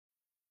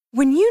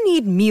When you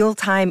need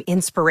mealtime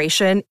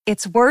inspiration,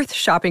 it's worth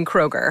shopping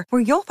Kroger,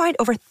 where you'll find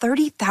over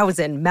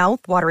 30,000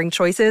 mouth-watering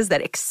choices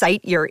that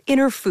excite your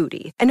inner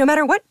foodie. And no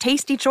matter what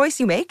tasty choice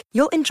you make,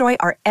 you'll enjoy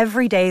our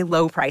everyday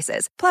low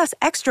prices, plus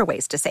extra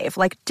ways to save,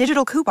 like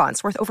digital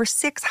coupons worth over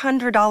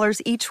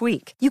 $600 each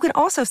week. You can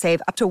also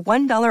save up to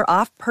 $1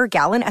 off per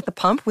gallon at the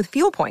pump with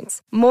fuel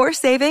points. More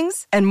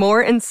savings and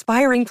more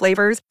inspiring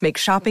flavors make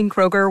shopping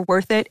Kroger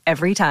worth it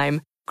every time.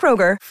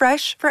 Kroger,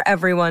 fresh for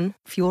everyone.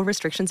 Fuel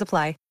restrictions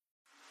apply.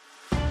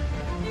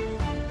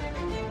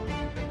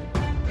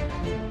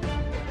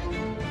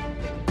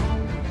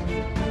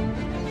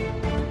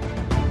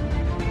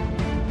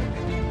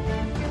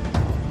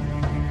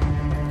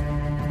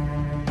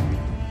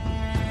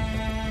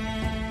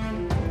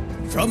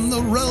 From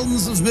the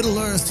realms of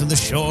Middle-earth to the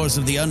shores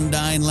of the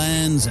Undying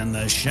Lands and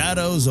the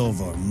shadows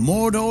over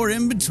Mordor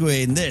in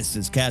between, this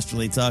is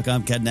Casterly Talk.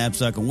 I'm Ken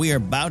Knapsack, and we are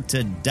about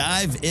to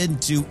dive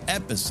into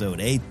Episode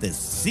 8, the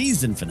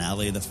season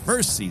finale of the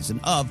first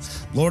season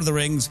of Lord of the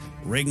Rings,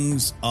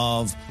 Rings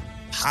of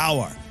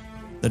Power.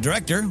 The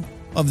director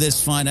of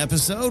this fine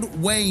episode,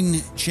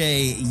 Wayne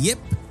Che Yip.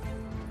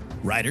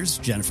 Writers,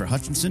 Jennifer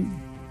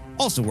Hutchinson.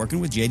 Also working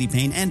with J.D.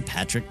 Payne and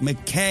Patrick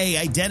McKay.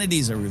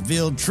 Identities are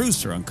revealed,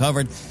 truths are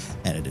uncovered,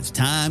 and it is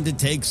time to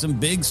take some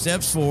big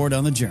steps forward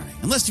on the journey.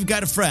 Unless you've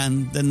got a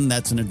friend, then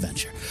that's an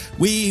adventure.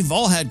 We've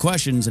all had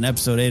questions, and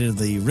Episode 8 of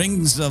the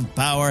Rings of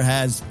Power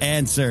has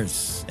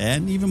answers.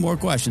 And even more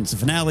questions. The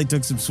finale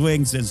took some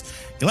swings as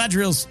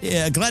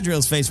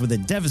Galadriel's faced with a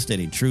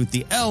devastating truth.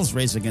 The elves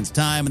race against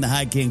time, and the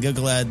High King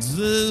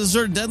Gil-galad's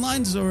certain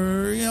deadlines,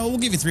 or, we'll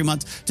give you 3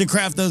 months to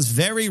craft those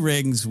very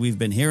rings we've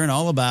been hearing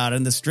all about.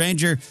 And the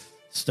stranger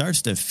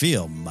starts to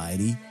feel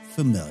mighty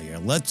familiar.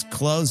 Let's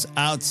close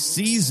out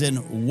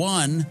Season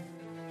 1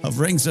 of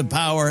Rings of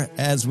Power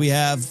as we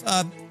have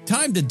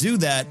time to do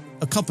that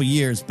a couple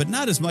years, but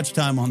not as much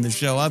time on the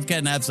show. I'm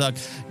Ken Knapsack,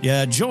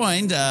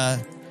 joined,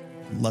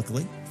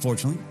 luckily,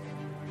 fortunately,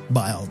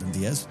 by Alden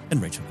Diaz and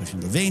Rachel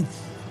Cushing-Levine.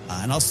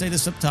 And I'll say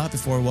this up top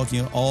before I welcome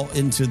you all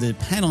into the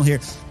panel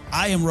here.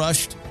 I am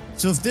rushed,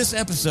 so if this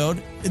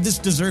this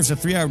deserves a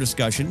 3-hour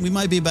discussion, we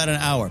might be about an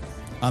hour.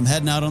 I'm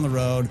heading out on the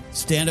road.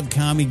 Stand-up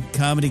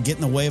comedy get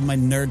in the way of my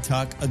nerd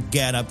talk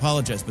again. I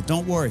apologize, but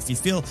don't worry. If you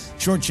feel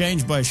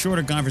shortchanged by a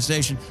shorter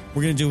conversation,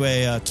 we're going to do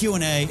a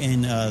Q&A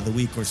in the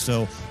week or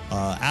so.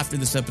 After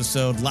this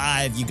episode,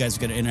 live, you guys are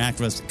going to interact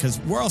with us because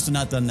we're also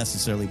not done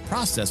necessarily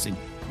processing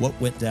what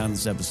went down in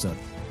this episode.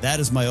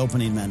 That is my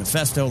opening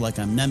manifesto, like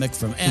I'm Nemec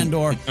from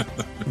Andor.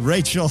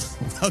 Rachel,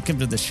 welcome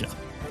to the show.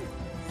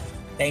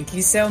 Thank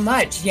you so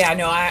much. Yeah,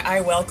 no,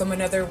 I welcome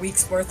another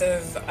week's worth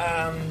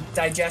of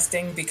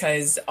digesting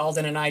because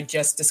Alden and I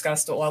just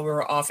discussed it while we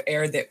were off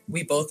air that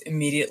we both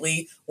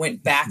immediately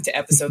went back to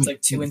episodes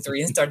like 2 and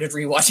 3 and started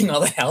rewatching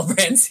all the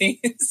Halbrand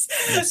scenes.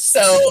 Yes.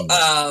 So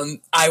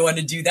I want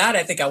to do that.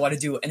 I think I want to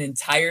do an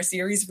entire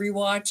series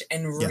rewatch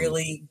and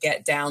really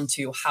get down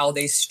to how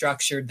they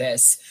structured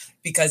this.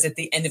 Because at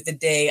the end of the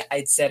day,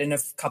 I'd said in a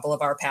couple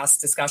of our past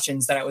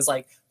discussions that I was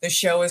like, the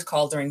show is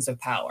called Rings of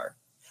Power.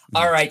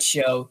 All right,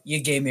 show,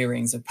 you gave me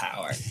Rings of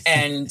Power.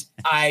 And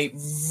I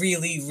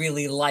really,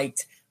 really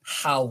liked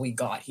how we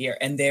got here.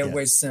 And there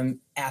was some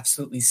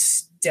absolutely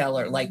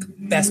stellar, like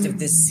best of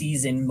this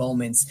season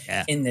moments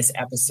in this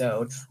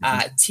episode.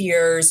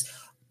 Tears,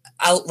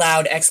 out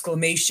loud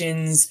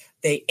exclamations.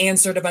 They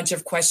answered a bunch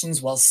of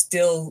questions while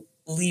still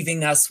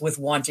leaving us with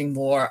wanting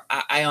more.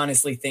 I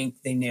honestly think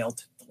they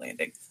nailed the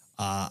landing.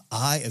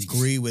 I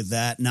agree with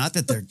that. Not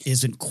that there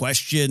isn't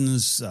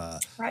questions,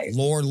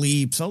 lore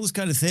leaps, all those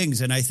kind of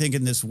things. And I think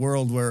in this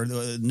world where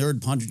nerd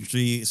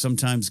punditry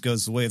sometimes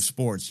goes the way of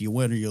sports, you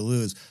win or you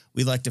lose,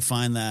 we like to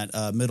find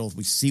that middle.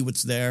 We see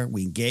what's there.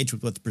 We engage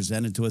with what's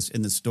presented to us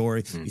in the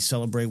story. We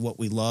celebrate what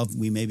we love.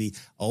 We may be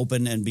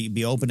open and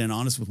be open and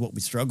honest with what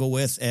we struggle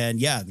with. And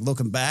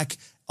looking back,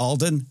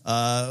 Alden,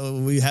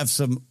 we have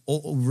some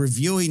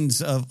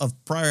reviewings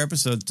of prior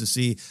episodes to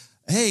see,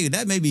 hey,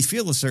 that made me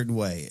feel a certain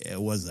way.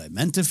 Was I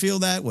meant to feel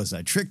that? Was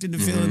I tricked into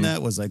feeling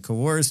that? Was I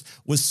coerced?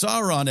 Was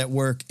Sauron at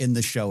work in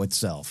the show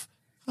itself?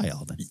 Hi,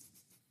 Alden.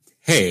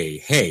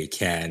 Hey,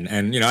 Ken.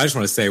 And, I just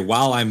want to say,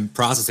 while I'm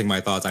processing my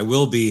thoughts, I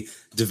will be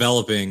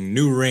developing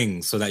new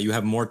rings so that you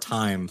have more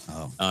time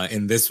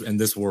in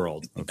this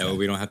world. Okay. That way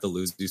we don't have to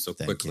lose you so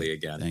quickly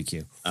again. Thank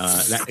you.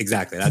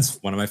 Exactly.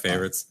 That's one of my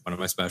favorites, one of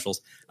my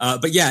specials.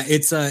 But yeah,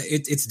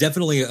 it's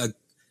definitely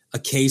a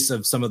case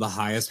of some of the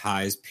highest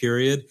highs,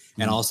 period.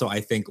 And also,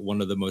 I think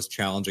one of the most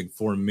challenging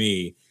for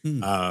me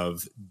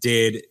of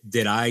did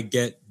I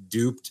get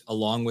duped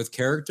along with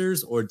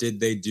characters, or did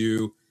they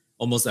do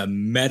almost a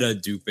meta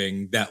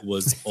duping that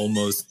was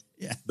almost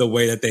the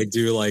way that they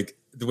do, like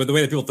the way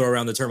that people throw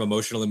around the term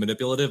emotionally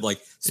manipulative, like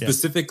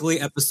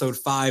specifically episode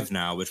 5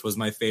 now, which was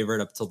my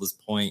favorite up till this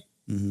point,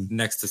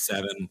 next to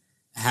 7,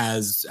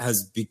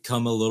 has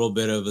become a little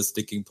bit of a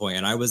sticking point.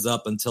 And I was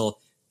up until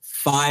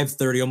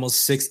 5:30,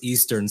 almost 6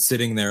 Eastern,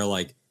 sitting there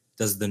like,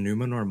 does the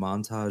Numenor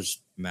montage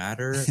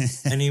matter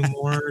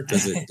anymore?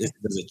 Does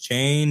it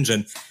change?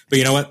 But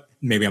you know what?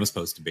 Maybe I'm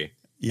supposed to be.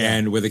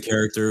 and with a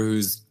character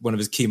who's one of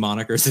his key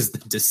monikers is the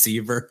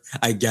Deceiver.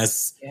 I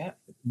guess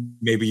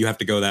maybe you have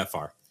to go that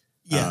far.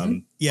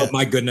 But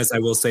my goodness, I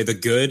will say the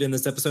good in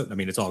this episode. I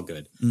mean, it's all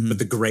good, but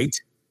the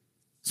great,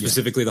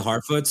 specifically the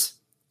Harfoots.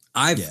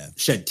 I've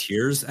shed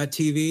tears at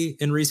TV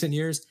in recent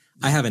years.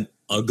 I haven't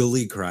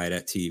ugly cried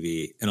at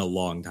TV in a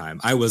long time.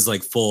 I was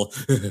like full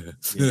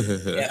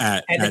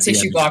at the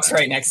tissue box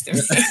right next to me.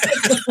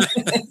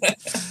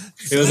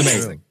 It was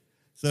amazing.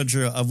 So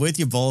true. I'm with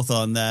you both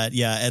on that.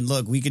 Yeah. And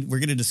look, we're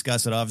going to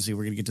discuss it. Obviously,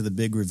 we're going to get to the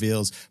big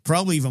reveals,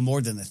 probably even more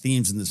than the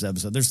themes in this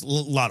episode. There's a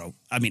lot of,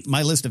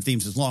 my list of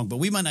themes is long, but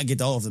we might not get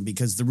to all of them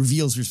because the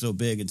reveals are so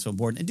big and so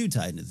important and do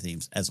tie into the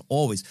themes as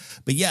always.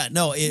 But yeah,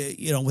 no,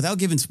 without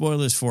giving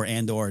spoilers for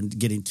Andor and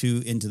getting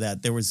too into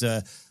that, there was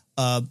a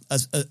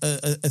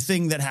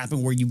thing that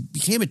happened where you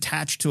became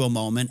attached to a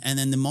moment, and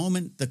then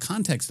the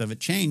context of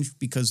it changed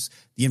because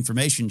the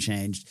information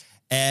changed.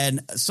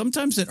 And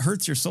sometimes it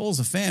hurts your soul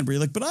as a fan where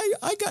you're like, but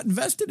I got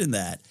invested in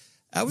that.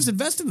 I was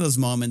invested in those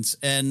moments,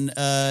 and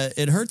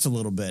it hurts a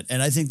little bit.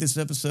 And I think this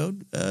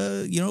episode,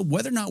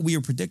 whether or not we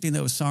were predicting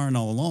that was Sauron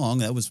all along,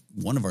 that was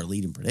one of our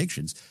leading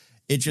predictions.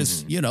 It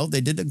just, they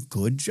did a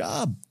good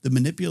job. The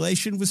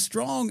manipulation was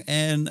strong,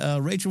 and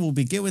Rachel will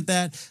begin with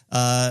that.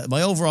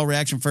 My overall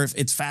reaction first,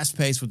 it's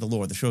fast-paced with the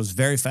lore. The show is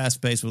very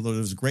fast-paced with the lore.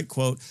 There was a great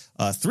quote,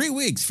 3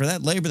 weeks for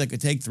that labor that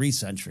could take 3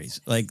 centuries.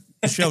 Like,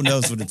 the show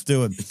knows what it's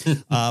doing.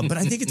 But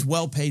I think it's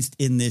well-paced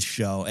in this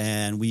show,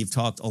 and we've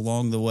talked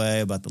along the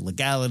way about the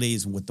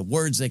legalities and what the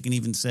words they can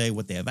even say,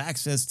 what they have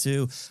access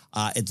to.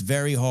 It's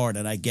very hard,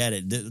 and I get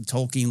it. The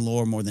Tolkien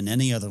lore, more than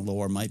any other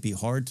lore, might be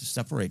hard to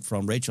separate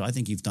from. Rachel, I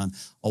think you've done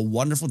a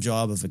wonderful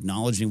job of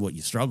acknowledging what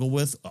you struggle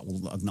with,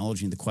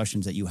 acknowledging the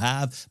questions that you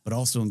have, but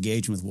also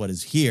engaging with what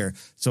is here.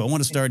 So I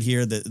want to start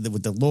here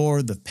with the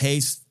lore, the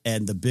pace,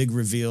 and the big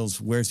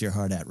reveals. Where's your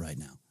heart at right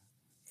now?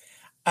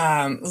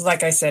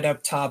 Like I said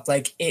up top,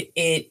 like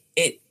it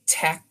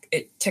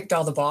ticked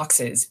all the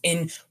boxes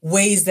in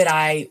ways that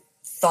I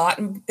thought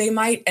they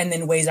might, and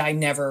then ways I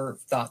never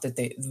thought that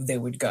they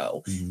would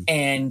go.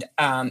 And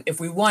if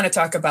we want to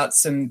talk about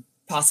some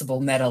possible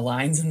meta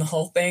lines in the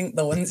whole thing,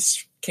 the one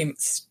that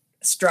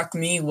struck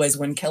me was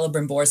when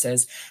Celebrimbor Bor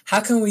says, "How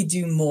can we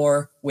do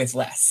more with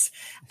less?"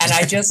 And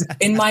I just,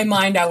 in my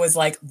mind, I was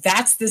like,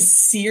 that's the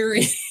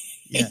series.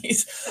 Yeah.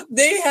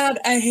 They had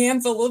a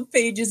handful of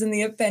pages in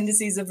the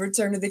appendices of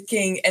Return of the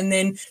King, and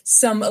then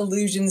some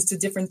allusions to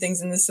different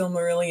things in the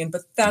Silmarillion,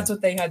 but that's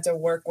what they had to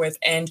work with,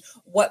 and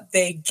what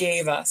they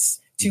gave us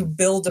to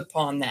build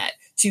upon that,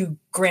 to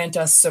grant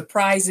us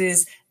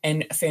surprises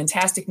and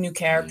fantastic new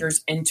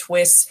characters and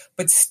twists,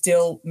 but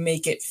still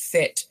make it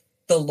fit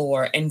the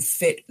lore and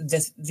fit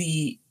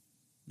the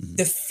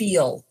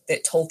feel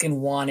that Tolkien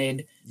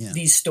wanted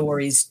these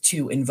stories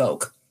to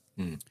invoke.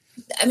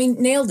 I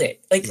mean, nailed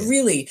it. Like,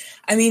 really.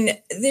 I mean,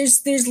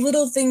 there's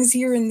little things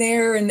here and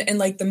there and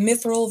like the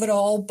mithril of it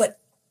all, but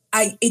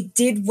it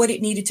did what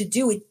it needed to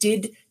do. It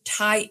did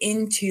tie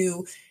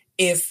into,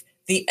 if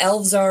the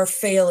elves are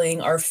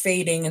fading,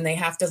 and they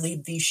have to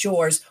leave these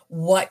shores,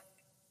 what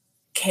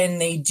can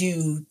they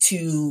do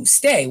to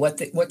stay?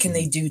 What can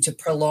they do to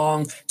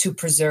prolong, to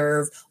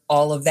preserve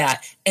all of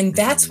that? And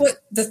that's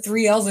what the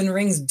 3 elven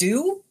rings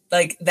do.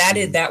 Like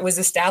that was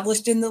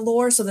established in the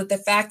lore, so that the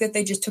fact that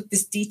they just took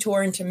this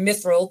detour into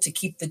Mithril to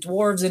keep the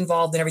dwarves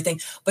involved and everything,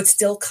 but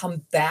still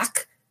come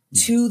back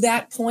to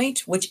that point,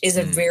 which is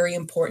a very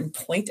important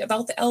point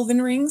about the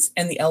elven rings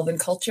and the elven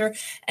culture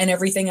and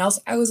everything else.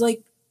 I was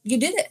like, you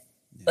did it.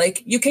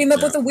 Like, you came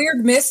up with a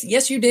weird myth.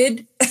 Yes, you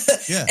did.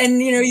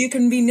 And, you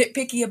can be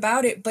nitpicky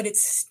about it, but it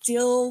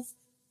still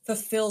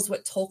fulfills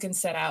what Tolkien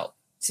set out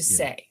to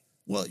say.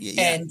 Well,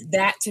 and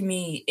that to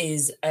me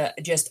is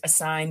just a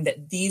sign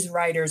that these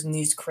writers and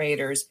these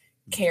creators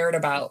cared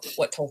about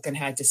what Tolkien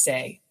had to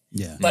say.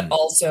 But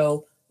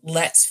also,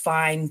 let's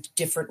find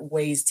different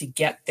ways to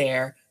get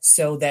there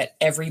so that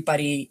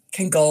everybody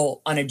can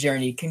go on a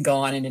journey, can go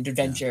on an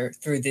adventure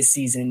through this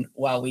season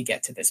while we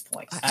get to this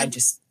point.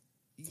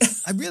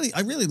 I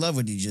really love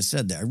what you just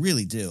said there. I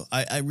really do.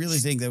 I really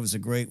think that was a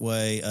great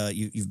way.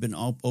 You've been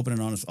open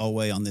and honest all the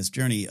way on this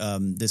journey.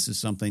 This is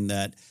something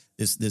that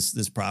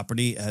this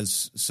property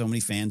has so many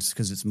fans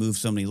because it's moved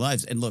so many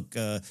lives. And look,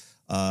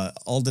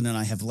 Alden and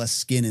I have less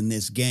skin in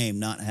this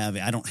game.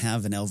 I don't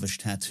have an elvish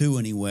tattoo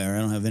anywhere. I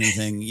don't have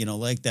anything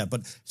like that.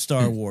 But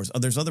Star Wars,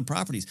 there's other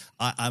properties.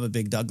 I'm a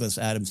big Douglas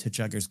Adams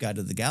Hitchhiker's Guide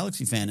to the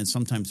Galaxy fan, and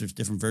sometimes there's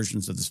different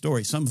versions of the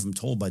story. Some of them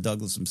told by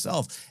Douglas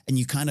himself, and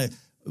you kind of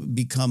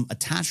become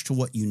attached to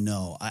what you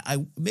know.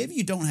 I maybe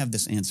you don't have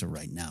this answer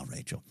right now,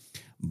 Rachel,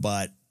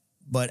 but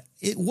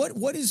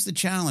what is the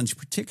challenge,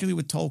 particularly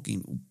with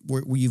Tolkien,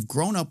 where you've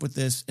grown up with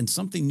this and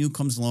something new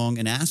comes along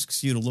and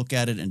asks you to look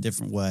at it in a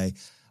different way?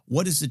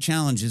 What is the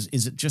challenge? Is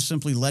it just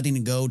simply letting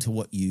it go to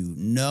what you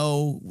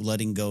know,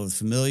 letting go of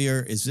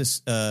familiar? Is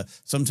this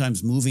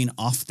sometimes moving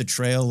off the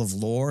trail of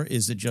lore?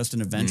 Is it just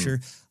an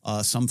adventure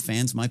some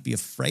fans might be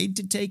afraid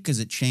to take because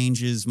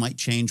it might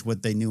change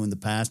what they knew in the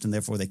past, and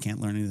therefore they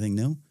can't learn anything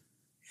new?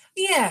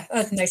 Yeah,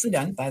 nicely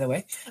done, by the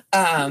way.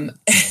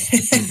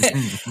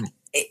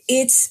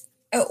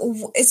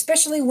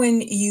 especially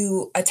when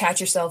you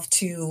attach yourself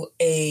to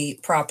a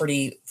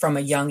property from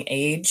a young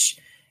age,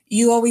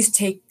 you always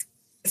take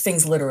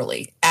things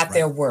literally at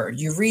their word.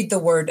 You read the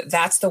word,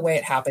 that's the way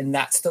it happened.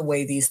 That's the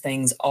way these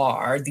things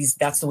are.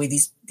 That's the way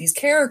these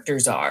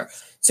characters are.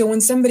 So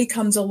when somebody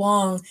comes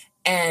along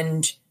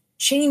and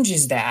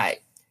changes that,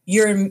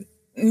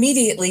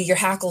 immediately your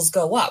hackles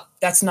go up.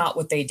 That's not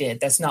what they did.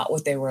 That's not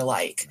what they were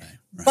like.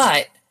 Right.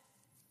 But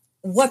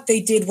what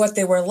they did, what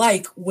they were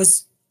like,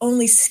 was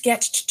only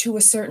sketched to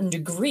a certain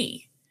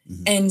degree.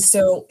 Mm-hmm. And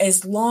so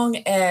as long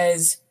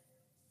as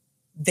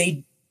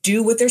they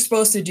do what they're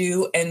supposed to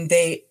do and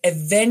they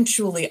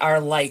eventually are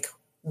like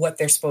what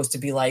they're supposed to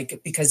be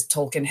like, because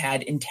Tolkien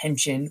had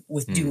intention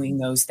with doing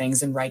those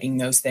things and writing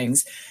those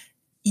things,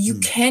 you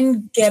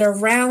can get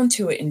around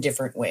to it in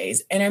different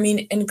ways. And I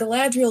mean, and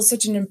Galadriel is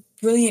such a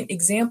brilliant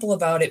example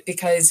about it,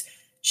 because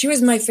she was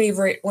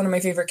one of my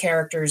favorite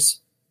characters,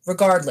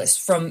 regardless,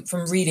 from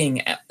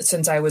reading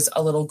since I was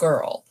a little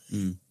girl.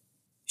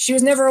 She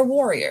was never a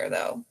warrior,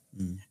 though.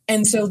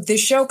 And so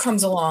this show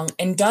comes along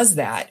and does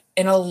that.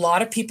 And a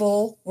lot of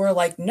people were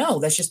like, no,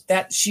 that's just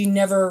that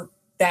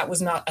that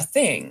was not a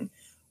thing.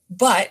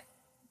 But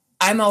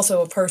I'm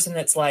also a person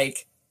that's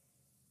like,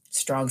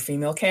 strong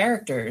female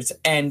characters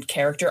and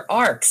character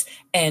arcs,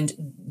 and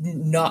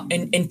not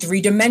in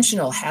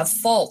three-dimensional, have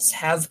faults,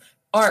 have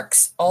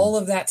arcs, all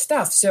of that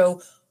stuff.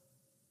 So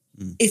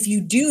if you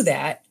do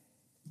that,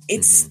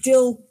 it's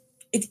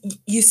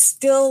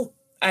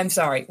I'm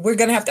sorry,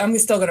 I'm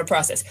still going to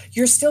process.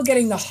 You're still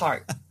getting the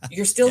heart.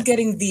 You're still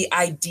getting the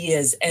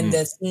ideas and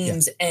the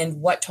themes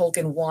and what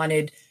Tolkien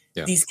wanted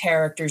these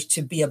characters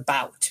to be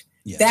about.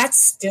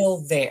 That's still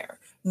there.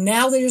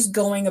 Now they're just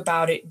going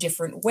about it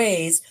different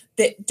ways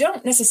that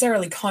don't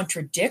necessarily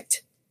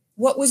contradict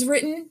what was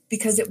written,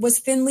 because it was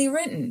thinly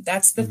written.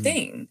 That's the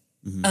thing.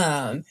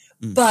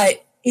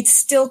 But it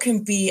still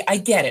can be, I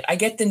get it. I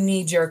get the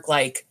knee-jerk,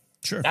 like,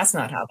 sure, that's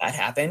not how that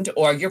happened,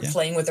 or you're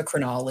playing with a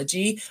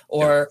chronology,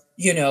 or,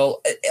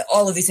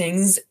 all of these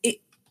things.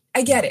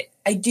 I get it.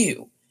 I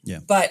do. Yeah.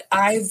 But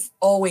I've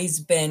always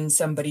been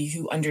somebody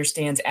who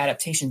understands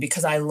adaptation,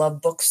 because I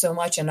love books so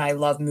much and I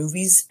love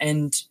movies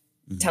and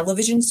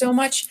television so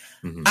much.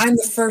 I'm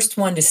the first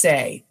one to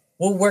say,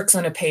 what works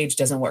on a page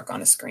doesn't work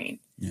on a screen.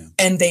 Yeah.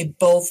 And they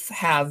both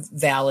have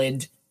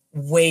valid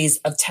ways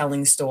of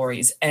telling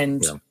stories,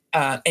 and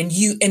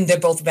they're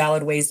both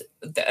valid ways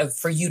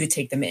for you to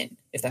take them in,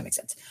 if that makes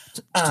sense.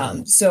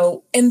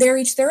 So, and they're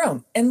each their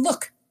own. And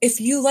look,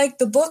 if you like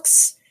the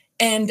books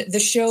and the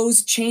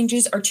show's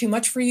changes are too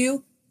much for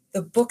you,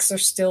 the books are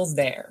still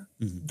there.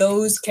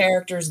 Those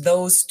characters,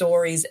 those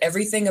stories,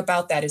 everything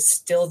about that is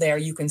still there.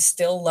 You can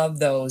still love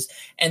those.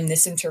 And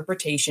this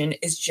interpretation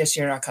is just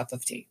your cup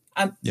of tea.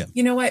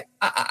 You know what?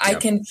 I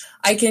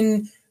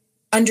can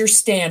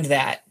understand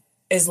that,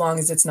 as long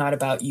as it's not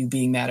about you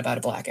being mad about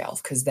a black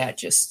elf, because that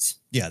just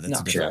then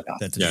you're done.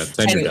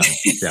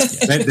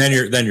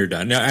 Then you're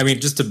done. Now, I mean,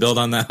 just to build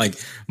on that, like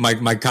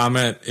my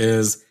comment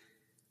is,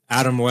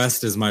 Adam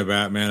West is my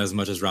Batman as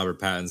much as Robert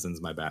Pattinson's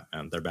my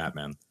Batman. They're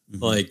Batman.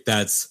 Like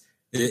it's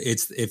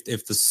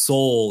if the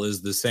soul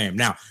is the same.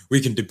 Now we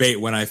can debate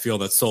when I feel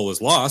that soul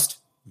is lost.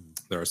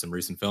 There are some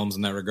recent films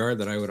in that regard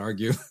that I would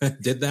argue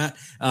did that.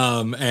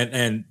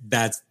 And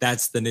that's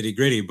the nitty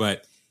gritty.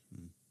 But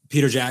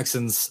Peter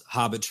Jackson's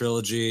Hobbit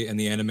trilogy and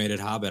the animated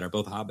Hobbit are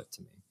both Hobbit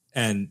to me,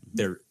 and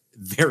they're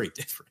very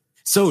different.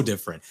 So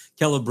different.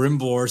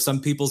 Celebrimbor,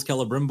 some people's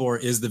Celebrimbor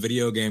is the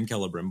video game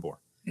Celebrimbor.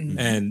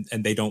 And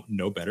they don't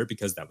know better,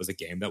 because that was a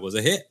game that was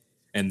a hit,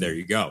 and there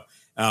you go.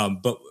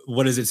 But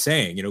what is it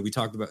saying? We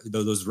talked about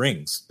those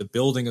rings, the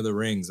building of the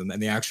rings, and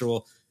the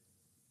actual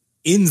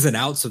ins and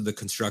outs of the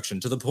construction,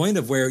 to the point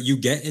of where you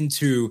get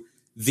into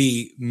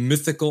the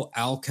mythical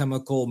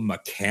alchemical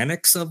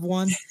mechanics of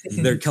one.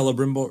 There,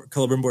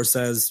 Celebrimbor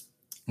says,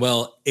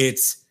 well,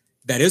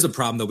 that is a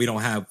problem that we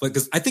don't have,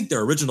 because I think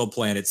their original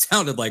plan, it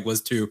sounded like,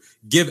 was to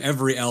give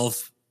every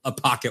elf a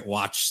pocket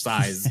watch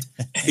sized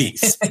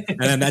piece. And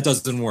then that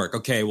doesn't work.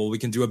 Okay, well, we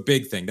can do a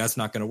big thing. That's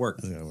not going to work.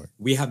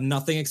 We have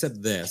nothing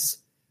except this.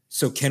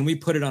 So can we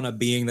put it on a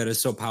being that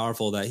is so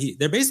powerful that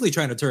they're basically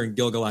trying to turn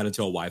Gil-galad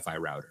into a Wi-Fi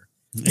router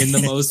in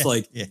the most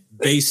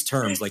base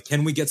terms. Like,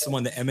 can we get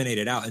someone to emanate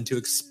it out? And to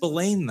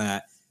explain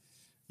that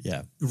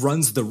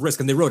runs the risk,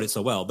 and they wrote it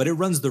so well, but it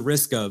runs the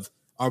risk of,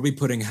 are we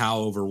putting how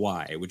over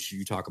why, which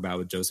you talk about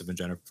with Joseph and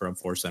Jennifer from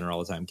Force Center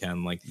all the time,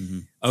 Ken. Like,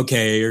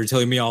 okay, you're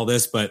telling me all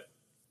this, but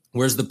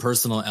where's the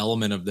personal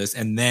element of this?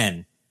 And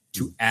then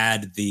to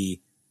add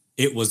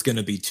it was going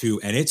to be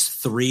 2, and it's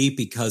 3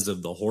 because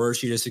of the horror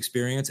she just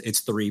experienced. It's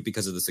 3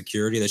 because of the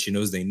security that she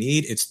knows they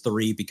need. It's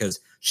 3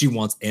 because she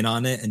wants in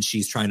on it and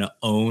she's trying to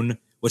own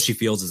what she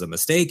feels is a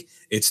mistake.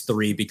 It's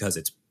 3 because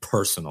it's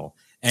personal,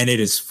 and it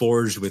is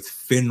forged with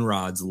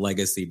Finrod's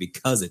legacy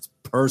because it's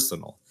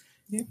personal.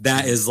 Yeah.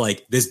 That is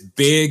like this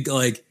big,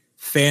 like,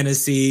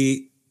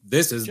 fantasy.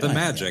 This is the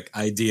magic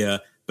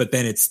idea, but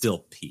then it's still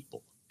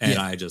people. And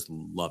I just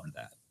loved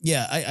that.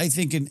 Yeah, I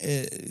think in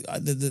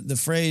the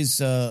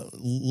phrase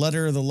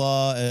letter of the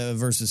law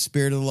versus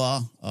spirit of the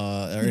law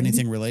or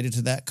anything related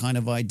to that kind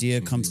of idea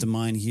comes to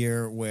mind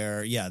here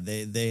where,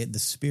 the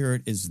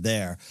spirit is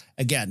there.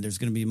 Again, there's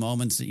going to be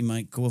moments that you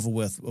might quibble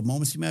with,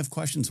 moments you might have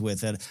questions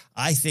with. And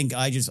I think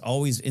I just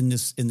always in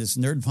this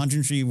nerd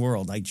punditry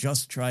world, I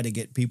just try to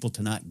get people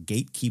to not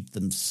gatekeep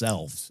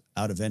themselves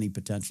out of any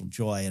potential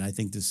joy. And I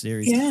think this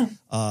series,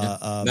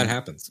 that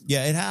happens.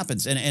 Yeah, it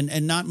happens.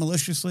 And not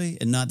maliciously,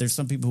 and not, there's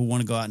some people who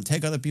want to go out and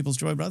take other people's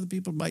joy, but other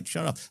people might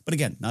shut up. But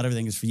again, not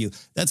everything is for you.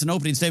 That's an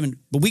opening statement,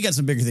 but we got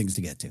some bigger things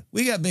to get to.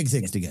 We got big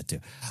things to get to.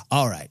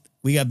 All right.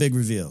 We got big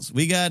reveals.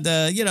 We got,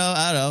 I don't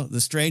know, the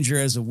stranger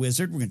as a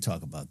wizard. We're going to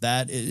talk about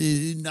that.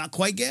 Not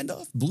quite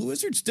Gandalf. Blue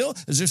wizard still.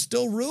 Is there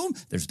still room?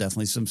 There's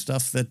definitely some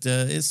stuff that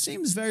it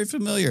seems very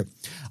familiar.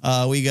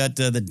 We got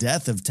the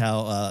death of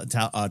Tar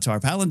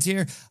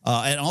Palantir,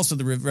 and also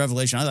the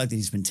revelation. I like that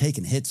he's been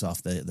taking hits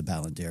off the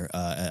Palantir.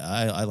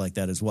 I like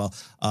that as well.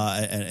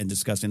 And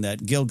discussing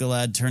that.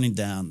 Gil-galad turning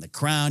down the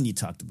crown. You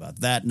talked about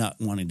that, not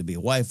wanting to be a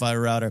Wi-Fi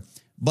router.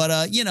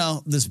 But,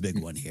 this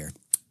big one here.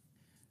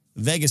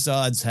 Vegas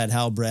odds had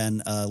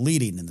Halbrand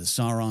leading in the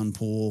Sauron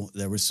pool.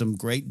 There were some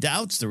great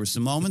doubts. There were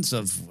some moments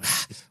of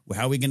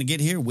how are we going to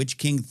get here? Witch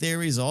King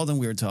theories. Alden,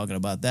 we were talking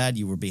about that.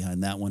 You were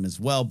behind that one as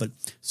well. But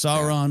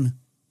Sauron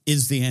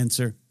is the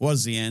answer,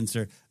 was the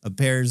answer,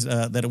 appears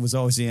that it was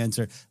always the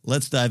answer.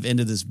 Let's dive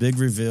into this big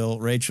reveal.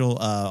 Rachel,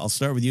 I'll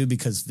start with you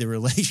because the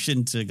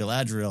relation to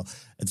Galadriel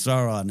and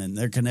Sauron and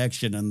their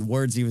connection and the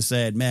words he was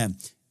saying, man,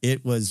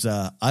 it was,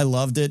 I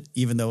loved it,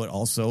 even though it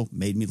also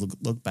made me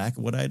look back at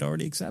what I had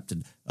already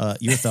accepted.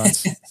 Your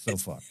thoughts so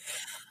far?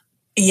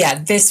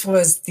 Yeah, this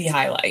was the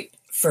highlight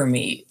for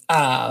me.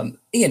 I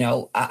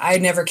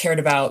never cared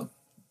about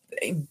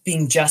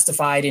being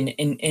justified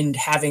in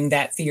having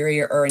that theory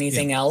or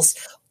anything else.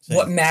 Same.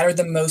 What mattered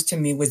the most to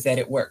me was that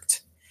it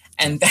worked.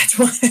 And that's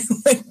why I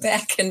went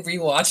back and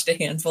rewatched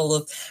a handful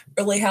of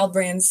early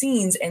Halbrand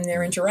scenes and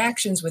their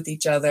interactions with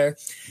each other.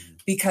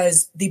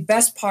 Because the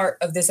best part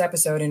of this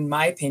episode, in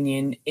my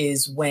opinion,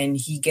 is when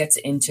he gets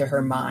into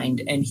her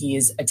mind and he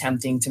is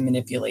attempting to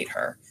manipulate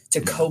her,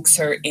 to coax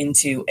her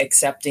into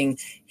accepting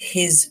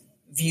his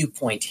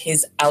viewpoint,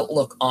 his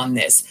outlook on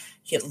this.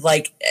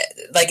 Like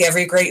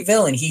every great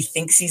villain, he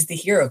thinks he's the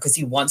hero because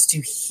he wants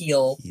to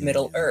heal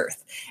Middle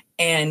Earth.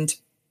 And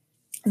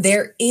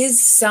there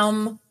is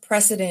some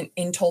precedent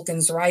in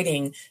Tolkien's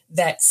writing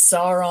that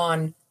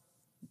Sauron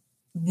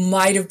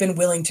might have been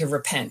willing to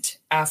repent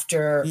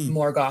after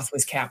Morgoth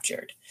was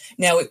captured.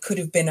 Now, it could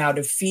have been out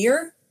of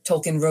fear.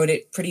 Tolkien wrote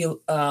it pretty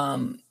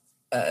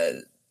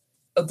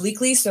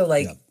obliquely,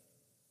 so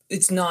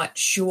it's not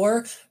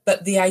sure.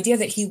 But the idea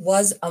that he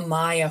was a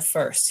Maya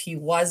first, he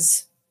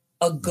was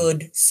a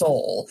good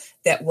soul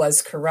that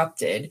was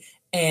corrupted.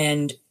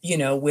 And,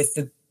 with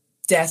the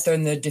death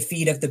and the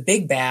defeat of the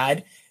big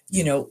bad,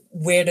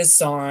 where does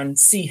Sauron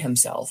see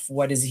himself?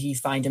 What does he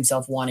find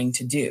himself wanting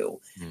to do?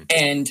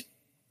 And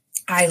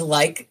I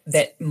like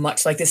that,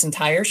 much like this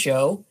entire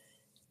show,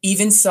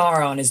 even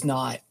Sauron is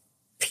not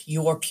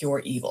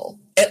pure evil,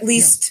 at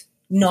least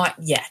not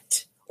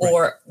yet,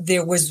 or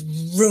there was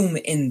room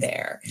in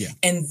there. Yeah.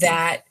 And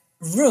that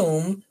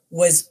room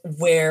was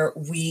where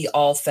we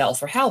all fell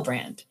for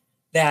Halbrand.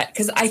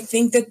 Because I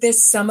think that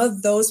some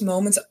of those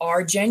moments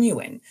are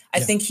genuine. I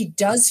think he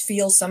does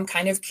feel some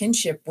kind of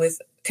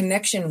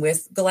connection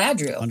with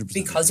Galadriel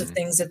because of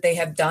things that they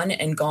have done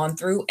and gone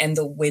through and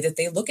the way that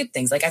they look at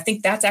things. I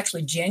think that's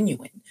actually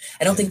genuine.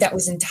 I don't think that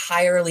was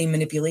entirely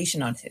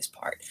manipulation on his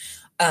part.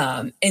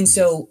 And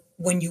so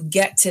when you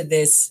get to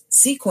this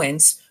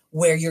sequence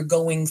where you're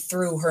going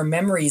through her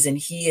memories and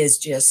he is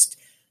just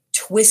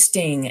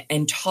twisting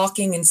and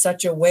talking in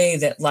such a way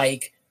that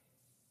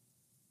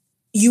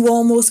you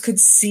almost could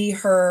see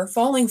her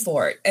falling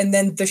for it. And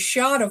then the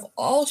shot of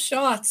all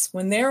shots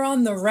when they're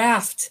on the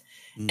raft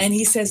and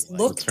he says,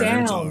 look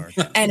down,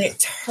 and it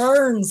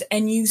turns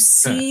and you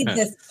see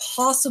the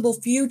possible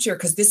future,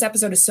 because this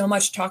episode is so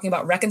much talking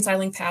about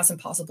reconciling past and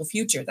possible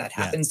future that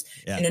happens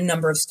in a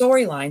number of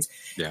storylines.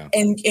 Yeah.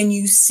 And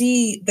you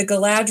see the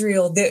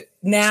Galadriel that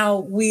now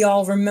we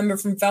all remember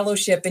from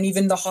Fellowship and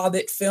even the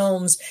Hobbit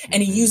films.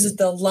 And he uses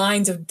the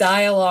lines of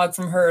dialogue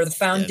from her, the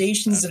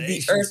foundations of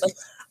the earth.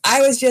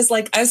 I was just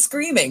I was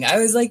screaming. I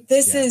was like,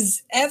 this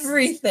is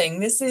everything.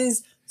 This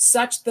is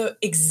such the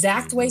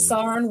exact way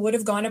Sauron would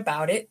have gone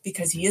about it,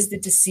 because he is the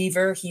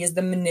deceiver. He is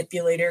the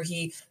manipulator.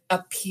 He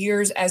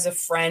appears as a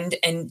friend,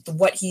 and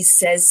what he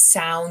says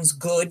sounds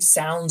good,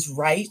 sounds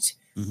right.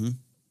 Mm-hmm.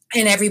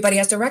 And everybody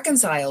has to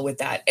reconcile with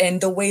that.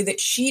 And the way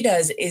that she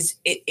does is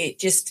it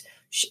just,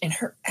 in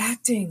her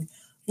acting,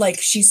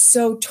 she's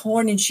so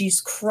torn and she's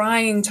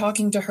crying,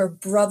 talking to her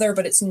brother,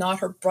 but it's not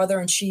her brother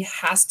and she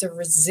has to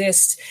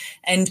resist.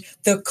 And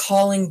the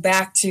calling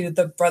back to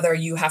the brother,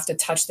 you have to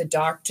touch the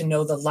dark to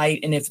know the light.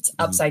 And if it's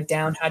upside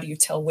down, how do you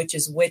tell which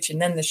is which?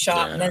 And then the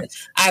shot. And then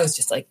I was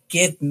just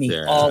give me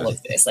all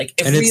of this. And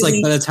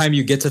it's by the time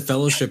you get to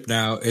Fellowship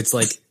now, it's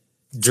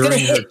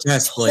during her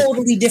test, like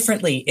totally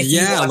differently. If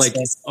you watch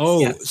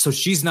this. So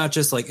she's not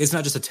just like, it's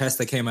not just a test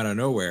that came out of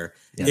nowhere.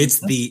 Yeah.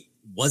 It's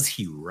was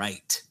he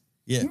right?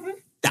 Yeah.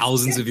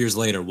 Thousands of years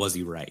later, was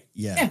he right?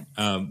 Yeah.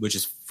 Which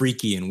is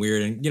freaky and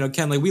weird. And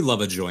Ken, like we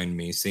love a join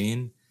me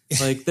scene.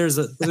 Like there's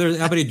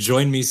how many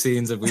join me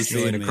scenes have we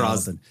seen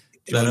across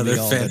that other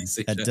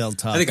fancy at Del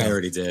Taco? I think I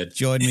already did.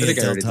 Join me at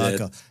Del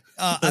Taco.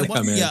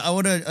 I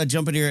want to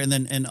jump in here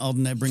and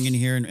Alden bring in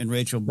here and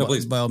Rachel,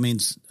 by all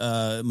means,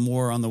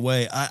 more on the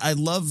way. I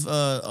love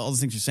all the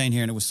things you're saying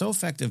here, and it was so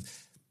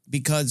effective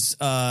because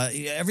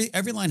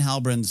every line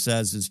Halbrand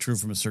says is true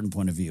from a certain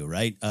point of view,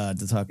 right?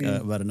 To talk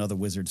about another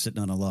wizard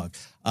sitting on a log.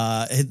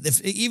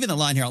 Even the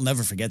line here, I'll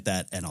never forget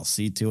that, and I'll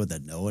see to it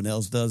that no one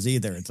else does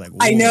either. It's like, whoa.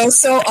 I know,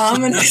 so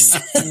ominous.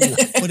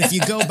 But if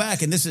you go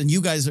back, and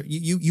you guys are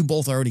you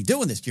both are already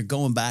doing this, you're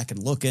going back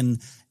and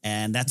looking,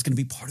 and that's going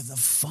to be part of the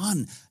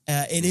fun.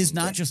 It is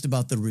not just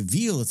about the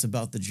reveal; it's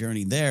about the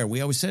journey there.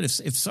 We always said if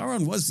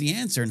Sauron was the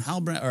answer and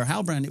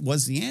Halbrand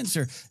was the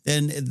answer,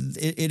 then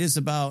it is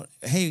about,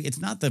 hey, it's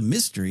not the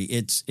mystery;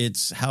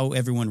 it's how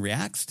everyone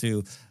reacts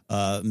to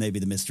maybe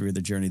the mystery of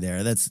the journey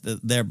there. That's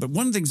there. But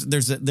one of the things,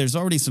 there's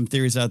already some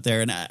theories out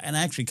there, and I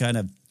actually kind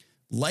of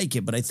like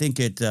it, but I think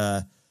it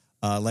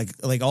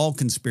like all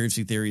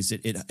conspiracy theories,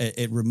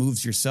 it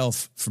removes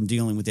yourself from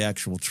dealing with the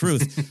actual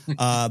truth.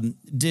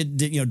 Did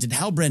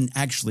Halbrand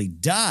actually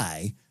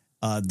die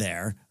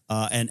there?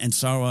 And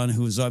Sauron,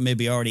 who's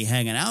maybe already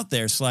hanging out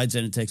there, slides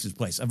in and takes his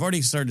place. I've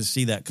already started to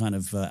see that kind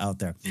of out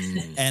there,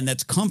 and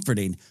that's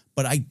comforting.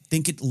 But I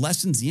think it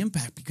lessens the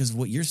impact because of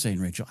what you're saying,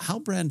 Rachel.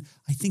 Halbrand,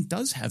 I think,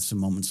 does have some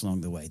moments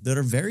along the way that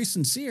are very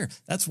sincere.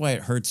 That's why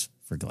it hurts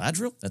for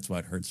Galadriel. That's why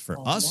it hurts for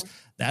us.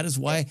 That is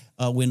why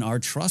when our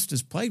trust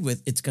is played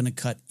with, it's going to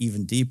cut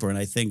even deeper. And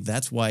I think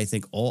that's why I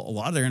think a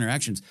lot of their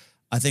interactions,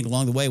 I think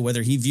along the way,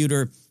 whether he viewed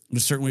her in a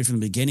certain way from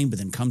the beginning, but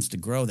then comes to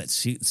grow, that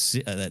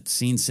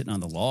scene sitting on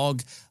the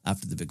log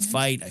after the big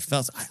fight,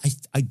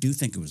 I do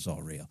think it was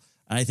all real.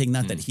 And I think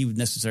not that he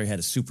necessarily had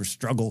a super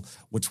struggle,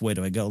 which way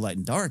do I go, light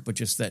and dark, but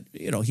just that,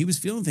 he was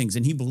feeling things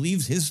and he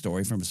believes his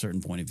story from a certain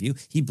point of view.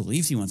 He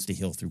believes he wants to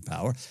heal through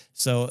power.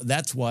 So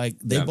that's why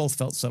they both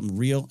felt something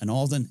real. And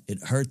Alden,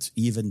 it hurts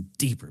even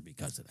deeper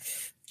because of that.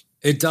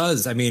 It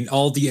does. I mean,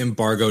 all the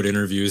embargoed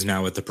interviews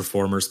now with the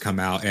performers come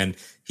out, and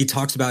he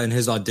talks about in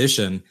his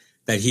audition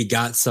that he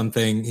got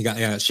something, he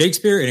got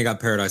Shakespeare and he got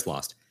Paradise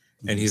Lost.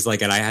 And he's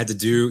like, and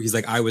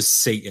I was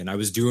Satan. I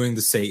was doing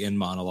the Satan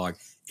monologue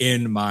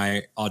in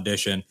my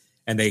audition,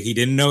 and he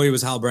didn't know he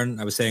was Halbrand.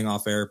 I was saying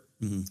off air,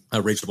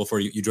 Rachel, before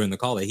you joined the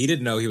call, that he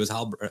didn't know he was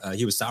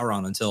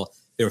Sauron until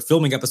they were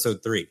filming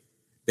episode 3.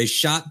 They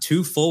shot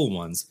 2 full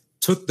ones,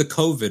 took the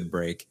COVID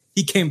break.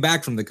 He came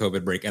back from the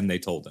COVID break, and they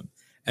told him.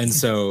 And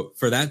so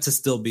for that to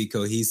still be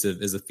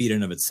cohesive is a feat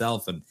in of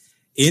itself. And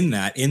in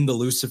the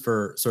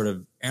Lucifer sort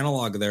of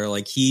analog there,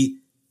 like he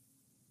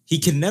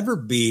can never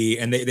be,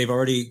 and they've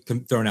already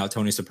thrown out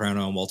Tony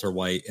Soprano and Walter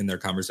White in their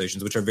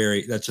conversations, which are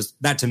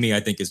that to me, I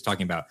think is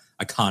talking about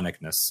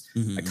iconicness,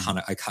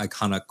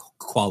 iconic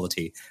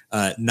quality,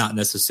 not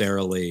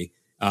necessarily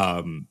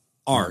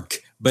arc,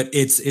 but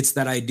it's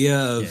that idea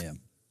of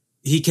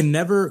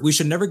we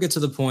should never get to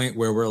the point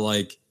where we're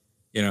like,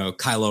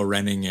 Kylo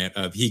Renning it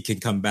of he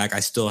can come back. I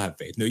still have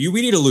faith. No,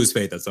 we need to lose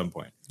faith at some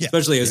point,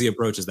 especially as he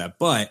approaches that.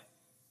 But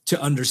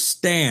to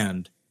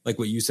understand, like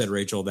what you said,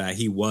 Rachel, that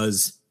he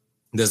was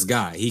this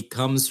guy. He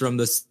comes from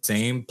the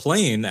same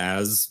plane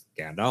as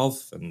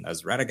Gandalf and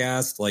as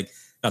Radagast, like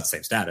not the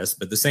same status,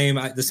 but the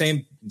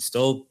same,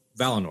 still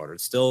Valinor,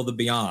 still the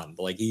Beyond.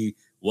 Like he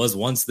was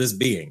once this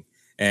being,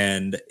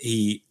 and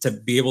to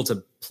be able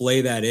to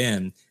play that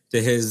in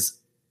to his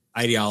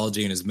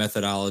ideology and his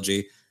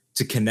methodology,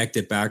 to connect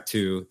it back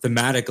to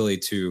thematically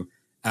to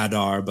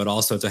Adar, but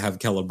also to have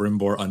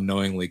Celebrimbor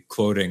unknowingly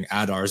quoting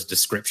Adar's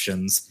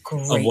descriptions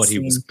of what he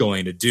was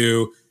going to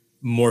do.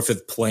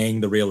 Morpeth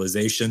playing the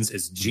realizations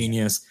is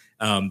genius.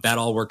 That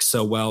all works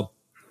so well.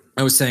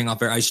 I was saying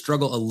off air, I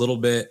struggle a little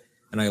bit,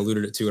 and I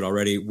alluded to it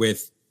already,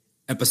 with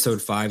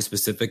episode 5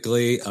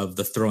 specifically, of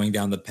the throwing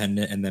down the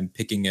pendant and then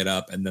picking it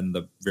up and then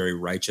the very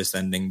righteous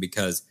ending,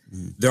 because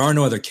there are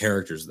no other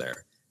characters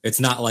there. It's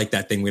not like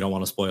that thing we don't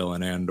want to spoil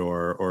in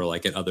Andor or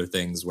like in other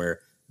things where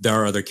there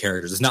are other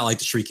characters. It's not like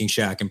the Shrieking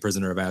Shack and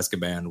Prisoner of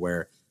Azkaban,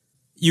 where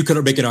you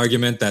could make an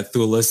argument that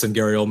Thulis and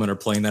Gary Oldman are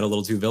playing that a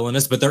little too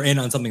villainous, but they're in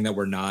on something that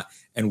we're not,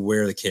 and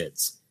we're the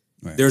kids.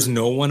 Right. There's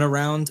no one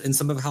around in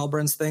some of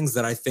Halbrand's things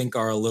that I think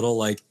are a little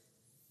like,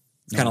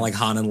 kind of like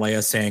Han and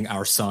Leia saying,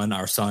 our son,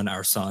 our son,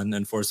 our son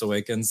in Force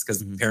Awakens,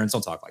 because parents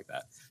don't talk like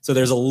that. So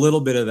there's a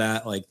little bit of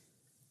that, like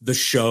the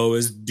show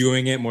is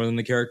doing it more than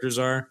the characters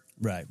are.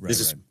 Right. This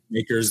is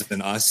makers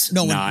than us.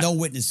 No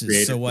witnesses.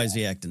 Created. So why is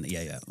he acting?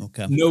 Yeah.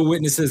 Okay. No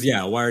witnesses.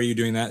 Yeah. Why are you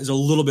doing that? There's a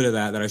little bit of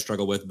that I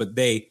struggle with, but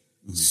they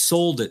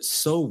sold it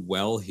so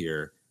well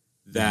here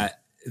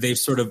that they've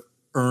sort of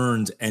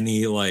earned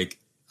any, like,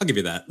 I'll give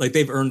you that. Like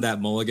they've earned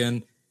that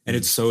mulligan, and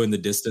it's so in the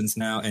distance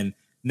now. And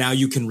now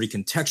you can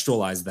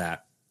recontextualize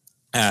that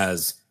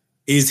as,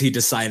 is he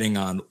deciding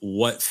on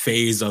what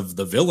phase of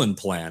the villain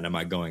plan am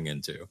I going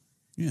into?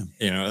 Yeah.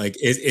 You know, like,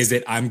 is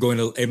it,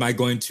 am I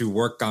going to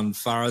work on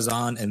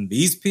Farazan and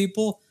these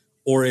people,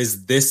 or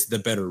is this the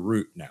better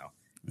route now?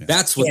 Yeah.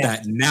 That's what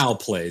that now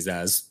plays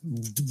as,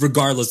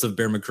 regardless of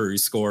Bear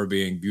McCreary's score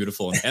being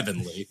beautiful and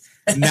heavenly.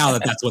 Now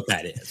that's what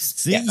that is.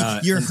 See,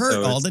 you're hurt,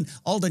 so Alden.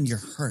 Alden, you're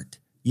hurt.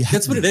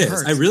 That's what it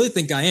is. I really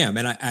think I am.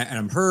 And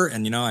I'm hurt.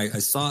 And, you know, I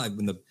saw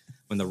when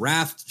the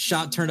raft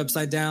shot turned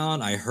upside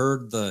down, I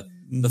heard the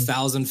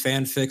 1,000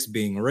 fanfics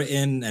being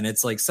written. And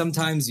it's like,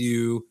 sometimes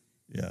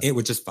it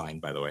was just fine,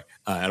 by the way.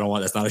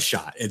 That's not a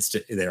shot. It's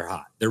just, they're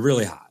hot. They're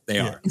really hot. They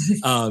are.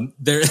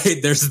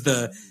 There's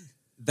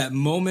that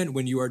moment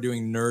when you are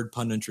doing nerd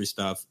punditry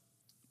stuff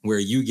where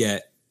you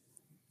get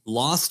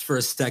lost for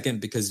a second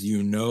because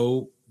you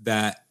know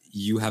that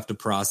you have to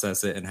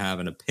process it and have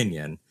an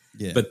opinion.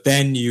 Yeah. But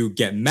then you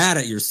get mad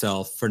at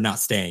yourself for not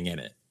staying in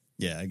it.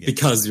 Yeah,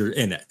 because you're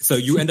in it. So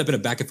you end up in a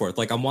back and forth.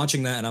 Like, I'm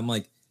watching that and I'm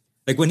like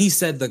when he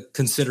said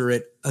consider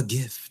it a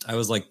gift, I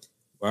was like,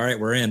 all right,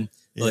 we're in.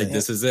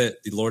 This is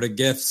it. The Lord of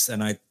Gifts.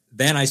 And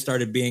I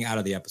started being out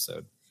of the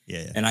episode.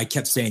 Yeah. And I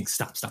kept saying,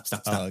 stop.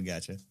 Oh,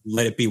 gotcha.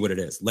 Let it be what it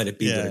is. Let it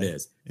be what it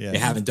is. Yeah. They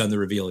haven't done the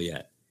reveal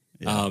yet.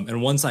 Yeah.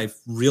 And once I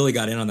really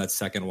got in on that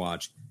second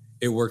watch,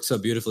 it worked so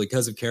beautifully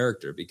because of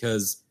character,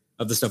 because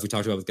of the stuff we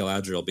talked about with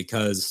Galadriel,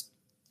 because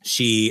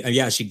she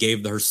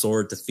gave her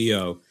sword to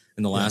Theo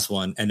in the last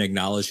one and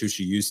acknowledged who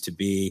she used to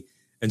be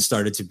and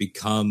started to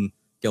become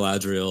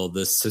Galadriel,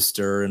 the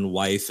sister and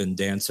wife and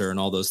dancer and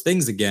all those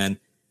things again.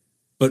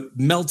 But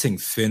melting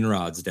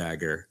Finrod's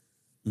dagger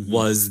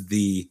was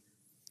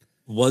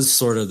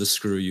sort of the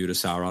screw you to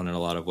Sauron in a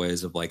lot of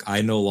ways of like,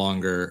 I'm no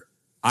longer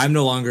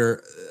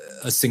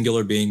a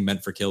singular being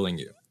meant for killing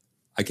you.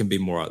 I can be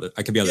other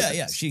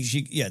things.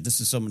 Yeah.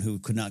 This is someone who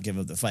could not give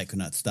up the fight, could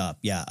not stop.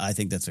 Yeah. I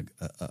think that's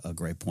a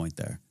great point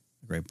there.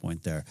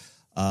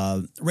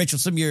 Rachel,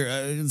 some of your,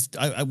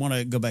 I want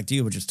to go back to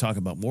you, but just talk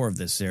about more of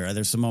this there.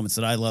 There's some moments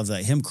that I love,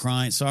 that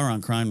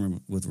Sauron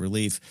crying with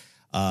relief,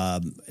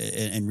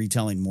 and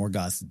retelling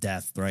Morgoth's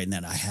death, right? And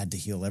then I had to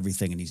heal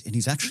everything. And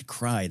he's actually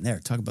crying there.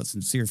 Talk about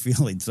sincere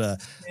feelings.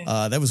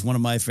 That was one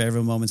of my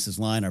favorite moments. His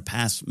line, our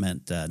past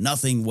meant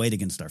nothing, weight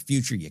against our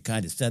future. You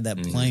kind of said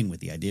that, playing with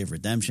the idea of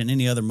redemption.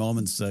 Any other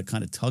moments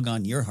kind of tug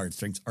on your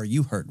heartstrings? Are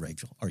you hurt,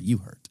 Rachel? Are you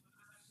hurt?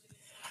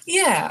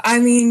 Yeah. I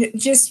mean,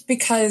 just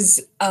because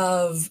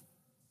of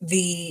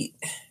the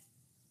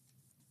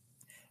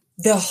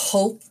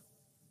hope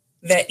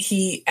that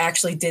he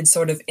actually did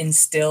sort of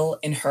instill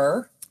in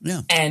her.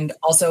 Yeah. And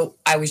also,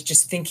 I was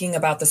just thinking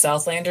about the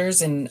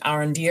Southlanders and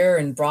Arondir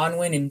and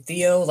Bronwyn and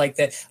Theo. Like,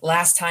 the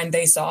last time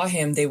they saw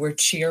him, they were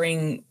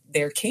cheering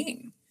their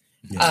king.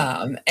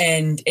 Yeah.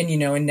 And you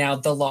know, and now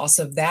the loss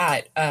of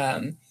that.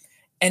 And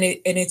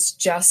it's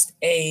just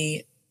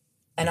an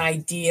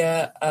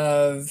idea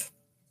of,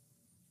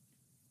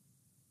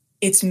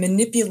 it's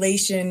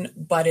manipulation,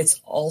 but it's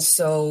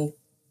also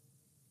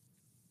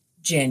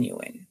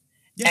genuine.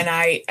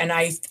 Yeah. And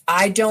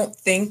I don't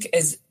think,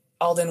 as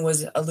Alden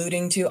was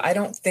alluding to, I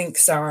don't think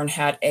Sauron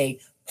had a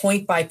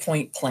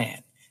point-by-point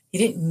plan. He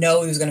didn't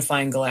know he was going to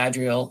find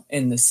Galadriel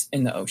in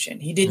the ocean.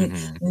 He didn't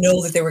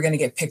know that they were going to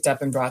get picked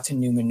up and brought to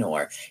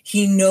Numenor.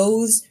 He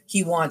knows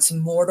he wants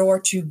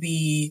Mordor to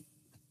be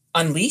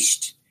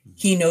unleashed.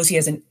 He knows he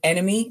has an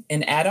enemy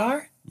in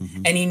Adar,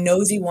 and he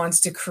knows he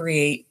wants to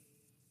create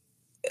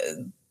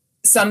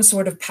some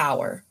sort of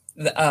power,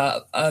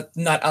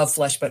 not of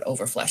flesh, but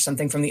over flesh,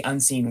 something from the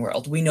unseen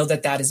world. We know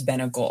that has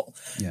been a goal.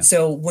 Yeah.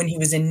 So when he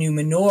was in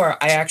Numenor,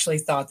 I actually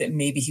thought that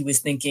maybe he was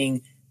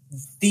thinking,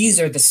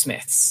 these are the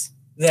smiths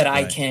that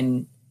I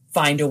can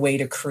find a way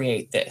to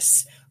create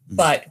this.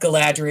 But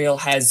Galadriel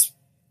has,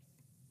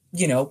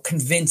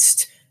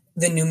 convinced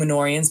the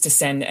Numenorians to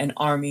send an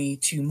army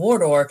to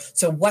Mordor.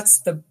 So what's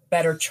the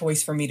better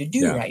choice for me to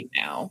do right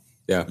now?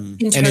 Yeah.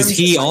 And is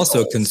he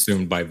also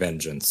consumed by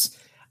vengeance?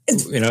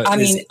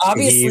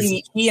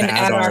 Obviously, he and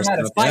Adar had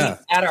a fight. Yeah.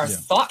 Adar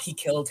thought he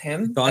killed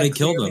him. Thought he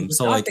killed him.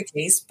 So, not the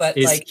case, but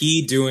is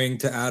he doing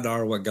to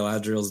Adar what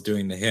Galadriel's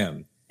doing to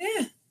him?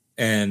 Yeah.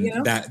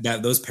 And that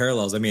those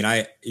parallels. I mean,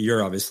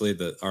 you're obviously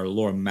our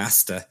lore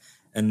master,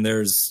 and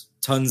there's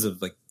tons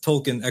of like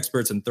Tolkien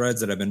experts and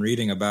threads that I've been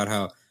reading about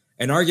how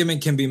an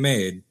argument can be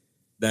made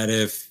that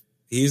if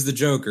he's the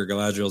Joker,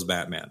 Galadriel's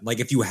Batman. Like,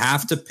 if you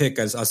have to pick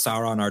a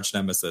Sauron arch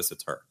nemesis,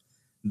 it's her.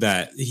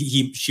 That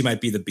she might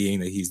be the being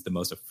that he's the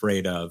most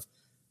afraid of.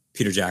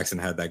 Peter Jackson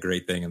had that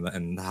great thing in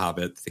The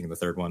Hobbit, I think in the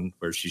third one,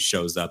 where she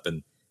shows up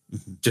and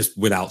just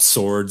without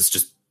swords,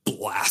 just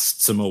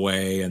blasts him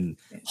away and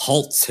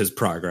halts his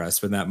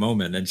progress in that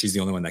moment. And she's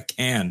the only one that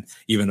can,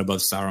 even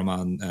above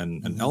Saruman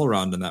and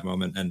Elrond in that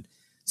moment. And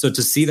so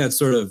to see that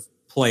sort of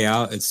play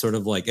out, it's sort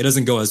of like, it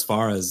doesn't go as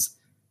far as,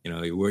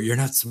 we're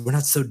not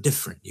so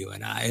different, you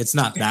and I. It's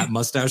not that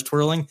mustache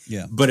twirling,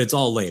 but it's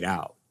all laid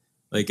out.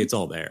 Like, it's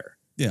all there.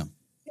 Yeah.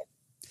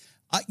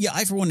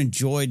 I for one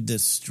enjoyed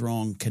this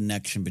strong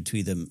connection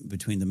between them,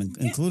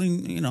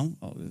 including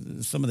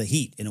some of the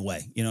heat in a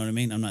way. You know what I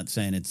mean? I'm not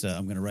saying it's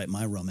I'm going to write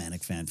my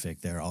romantic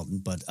fanfic there, Alden,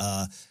 but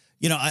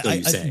You know,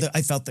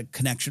 I felt the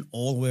connection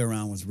all the way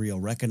around was real,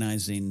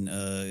 recognizing,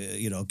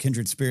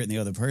 kindred spirit in the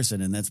other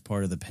person. And that's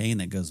part of the pain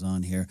that goes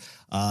on here.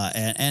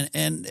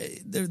 And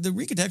the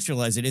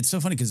recontextualize it. It's so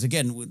funny because,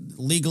 again,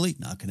 legally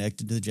not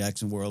connected to the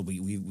Jackson world.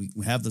 We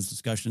have those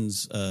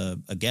discussions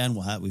again.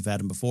 We've had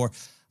them before.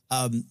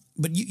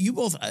 But you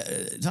both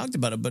talked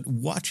about it. But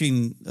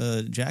watching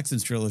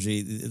Jackson's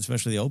trilogy,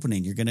 especially the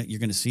opening, you're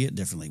gonna see it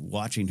differently.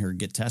 Watching her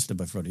get tested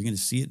by Frodo, you're gonna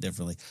see it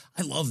differently.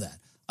 I love that.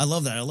 I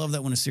love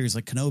that when a series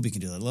like Kenobi can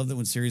do that. I love that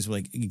when series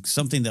like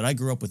something that I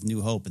grew up with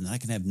New Hope, and I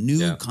can have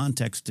new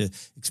context to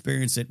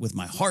experience it with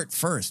my heart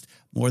first,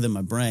 more than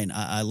my brain.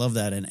 I love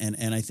that,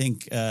 and I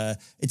think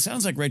it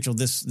sounds like, Rachel,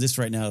 this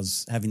right now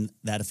is having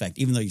that effect,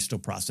 even though you're still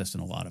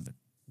processing a lot of it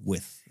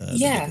with the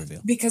big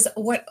reveal. Because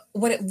what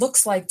it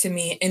looks like to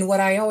me, and what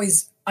I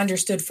always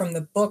understood from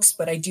the books,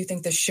 but I do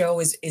think the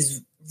show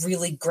is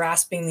really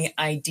grasping the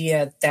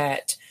idea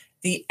that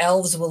the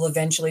elves will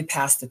eventually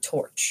pass the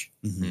torch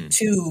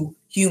to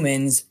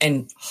humans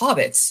and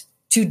hobbits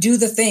to do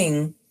the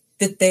thing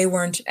that they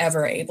weren't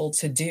ever able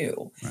to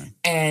do. Right.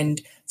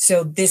 And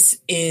so this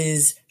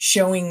is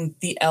showing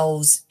the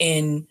elves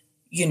in,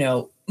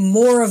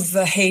 more of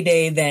a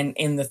heyday than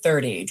in the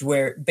Third Age,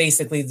 where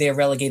basically they're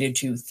relegated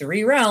to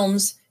 3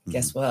 realms.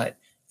 Guess what?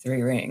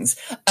 3 rings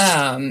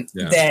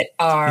that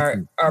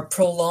are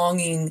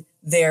prolonging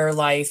their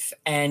life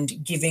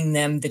and giving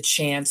them the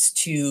chance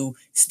to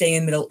stay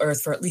in Middle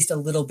Earth for at least a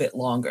little bit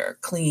longer,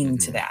 clinging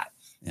to that.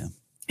 Yeah.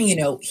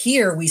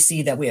 Here we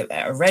see that we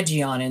have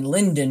Region and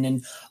Linden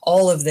and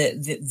all of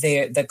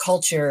the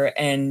culture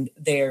and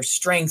their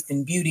strength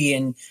and beauty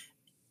and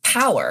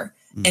power.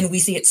 And we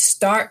see it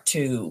start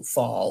to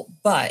fall,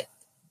 but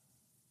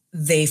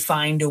they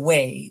find a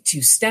way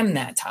to stem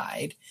that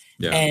tide.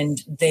 Yeah. And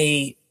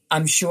they,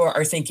 I'm sure,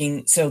 are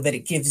thinking so that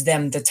it gives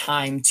them the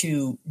time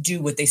to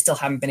do what they still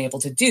haven't been able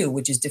to do,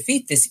 which is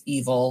defeat this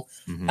evil.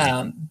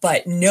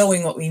 But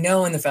knowing what we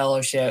know in the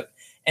Fellowship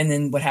and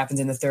then what happens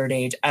in the Third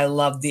Age, I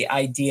love the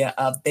idea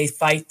of they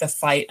fight the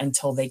fight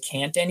until they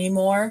can't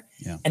anymore.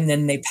 Yeah. And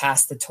then they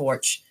pass the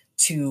torch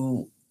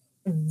to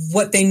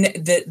what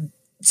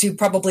to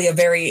probably a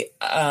very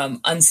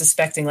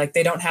unsuspecting, like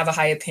they don't have a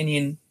high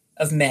opinion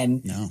of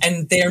men,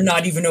 and they're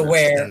not even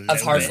aware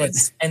of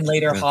Harfoots and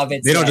later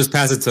hobbits. They don't just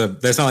pass it to.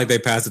 It's not like they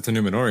pass it to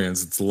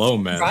Numenorians. It's low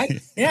men, right?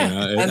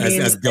 Yeah,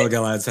 as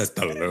Gil-galad says,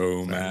 the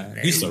low man.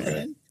 He's so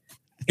good.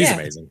 He's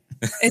amazing.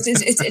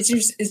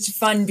 It's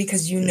fun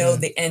because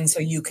the end, so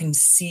you can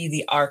see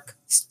the arc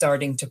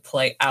starting to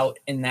play out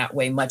in that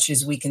way, much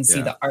as we can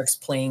see the arcs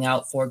playing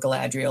out for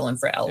Galadriel and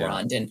for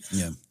Elrond and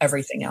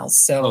everything else.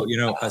 So,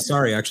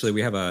 sorry, actually,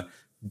 we have a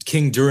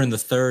King Durin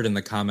III in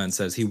the comments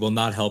says he will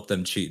not help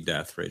them cheat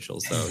death, Rachel.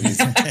 So he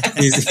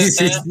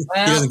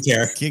doesn't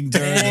care. King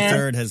Durin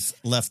III has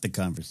left the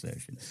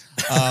conversation.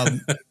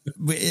 Again,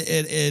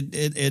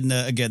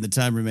 the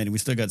time remaining, we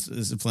still got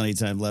plenty of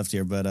time left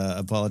here, but I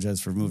apologize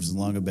for moving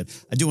along a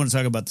bit. I do want to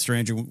talk about the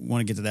Stranger. We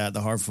want to get to that.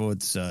 The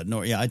Harfoots.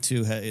 I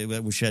too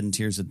was shedding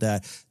tears at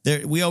that.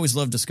 We always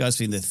love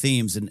discussing the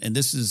themes, and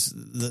this is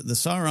the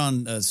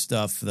Sauron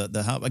stuff.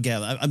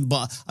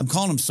 I'm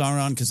calling him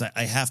Sauron because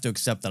I have to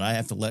accept that I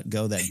have to let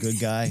go that good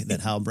guy,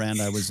 that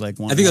Halbrand. I was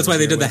like, I think that's why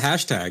they did the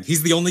hashtag.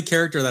 He's the only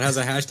character that has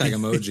a hashtag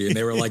emoji, and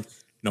they were like,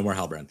 no more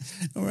Halbrand.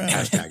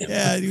 Hashtag him.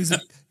 Yeah, he was a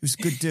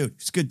good dude.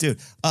 He's a good dude.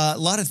 A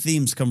lot of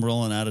themes come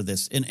rolling out of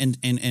this, and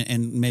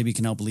maybe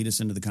can help lead us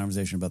into the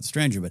conversation about the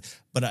Stranger.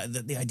 But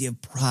the idea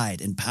of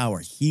pride and power,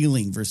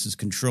 healing versus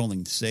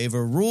controlling, save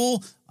or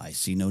rule. I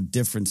see no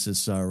differences,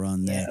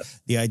 Sauron, there. Yep.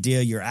 The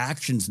idea your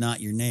actions, not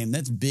your name.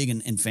 That's big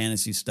in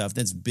fantasy stuff.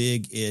 That's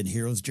big in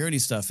Hero's Journey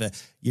stuff.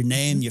 Your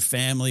name, your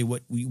family,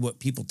 what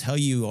people tell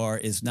you are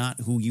is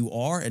not who you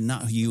are and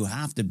not who you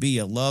have to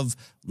be. I love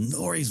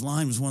Nori's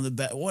line was one of the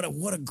best.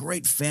 What a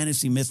great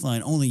fantasy myth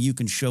line. Only you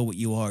can show what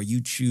you are.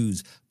 You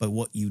choose by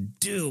what you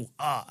do.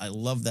 I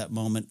love that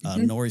moment.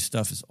 Nori's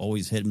stuff is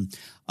always hidden.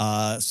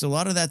 So a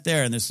lot of that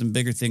there, and there's some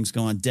bigger things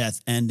going on.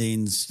 Death,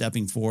 endings,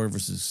 stepping forward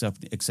versus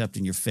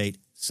accepting your fate.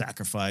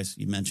 Sacrifice.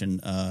 You mentioned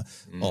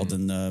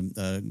Alden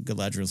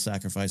Galadriel's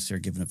sacrifice here,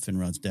 giving up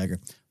Finrod's dagger.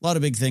 A lot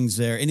of big things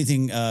there.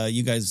 Anything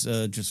you guys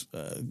just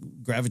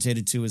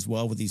gravitated to as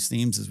well with these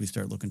themes as we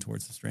start looking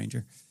towards the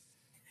Stranger?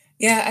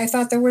 Yeah, I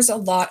thought there was a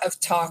lot of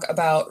talk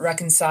about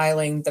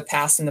reconciling the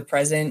past and the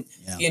present.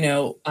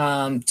 Yeah.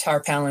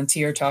 Tar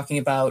Palantir talking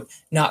about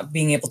not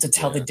being able to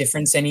tell the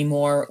difference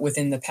anymore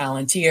within the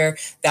Palantir.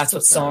 That's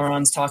what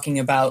Sauron's talking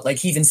about. Like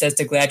he even says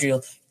to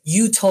Galadriel,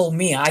 you told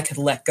me I could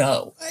let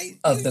go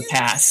of the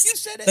past. You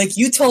said it. Like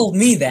you told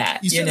me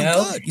that,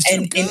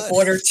 and in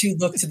order to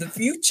look to the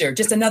future,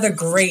 just another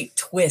great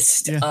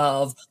twist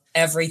of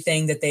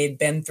everything that they had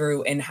been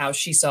through and how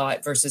she saw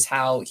it versus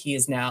how he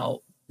is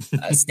now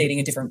stating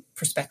a different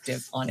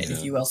perspective on it,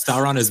 if you will.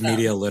 Sauron is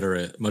media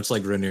literate, much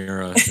like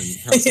Rhaenyra in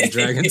House of the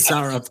Dragon.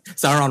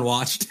 Sauron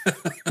watched.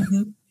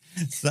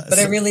 But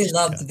I really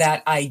loved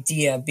that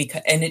idea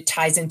and it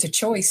ties into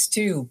choice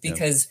too,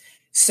 because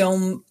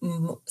so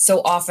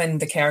often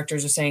the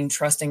characters are saying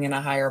trusting in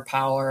a higher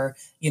power,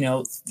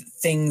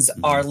 things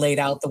are laid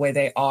out the way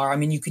they are. I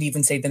mean, you could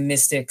even say the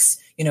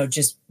mystics,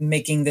 just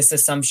making this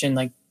assumption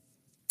like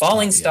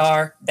falling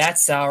star,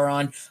 that's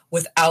Sauron,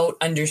 without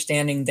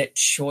understanding that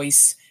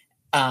choice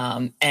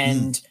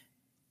and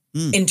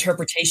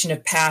interpretation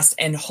of past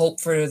and hope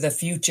for the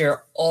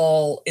future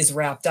all is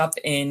wrapped up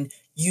in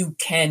you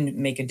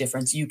can make a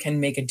difference. You can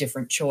make a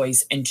different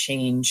choice and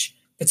change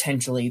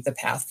potentially the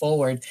path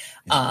forward.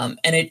 And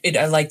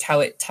I liked how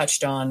it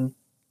touched on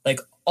like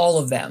all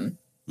of them.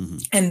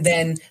 And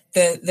then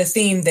the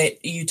theme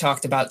that you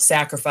talked about,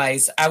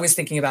 sacrifice, I was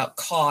thinking about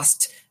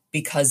cost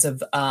because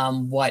of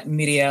what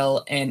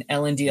Miriel and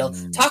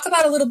Elendil talk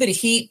about. A little bit of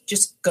heat,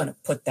 just gonna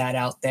put that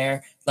out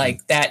there.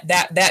 Like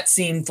that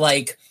seemed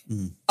like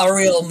a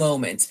real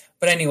moment.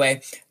 But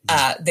anyway,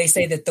 they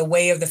say that the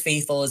way of the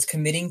faithful is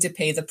committing to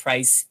pay the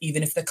price,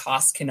 even if the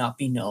cost cannot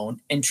be known,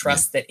 and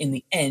trust that in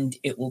the end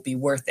it will be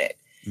worth it.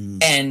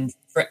 And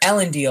for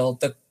Elendil,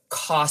 the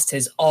cost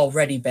has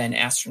already been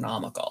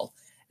astronomical.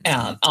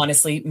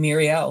 Honestly,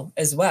 Miriel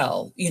as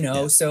well,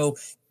 so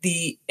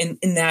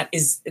and that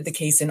is the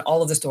case in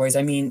all of the stories.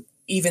 I mean,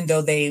 even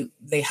though they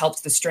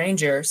helped the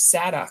stranger,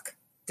 Sadok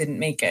didn't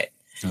make it.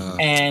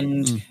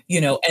 And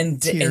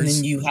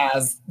then you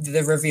have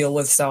the reveal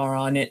with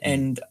Sauron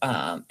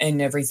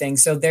and everything.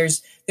 So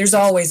there's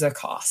always a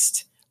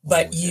cost,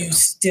 but you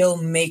still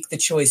make the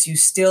choice. You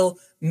still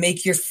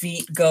make your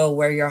feet go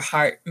where your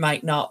heart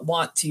might not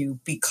want to,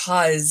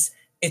 because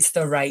it's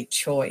the right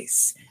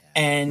choice.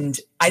 And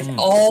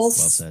all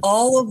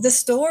of the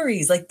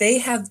stories, like they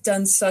have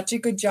done such a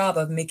good job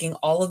of making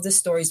all of the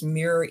stories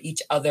mirror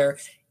each other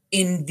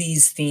in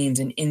these themes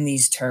and in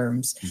these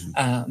terms.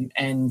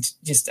 And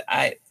just,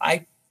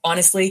 I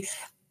honestly,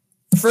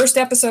 first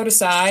episode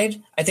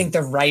aside, I think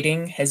the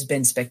writing has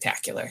been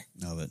spectacular.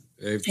 Love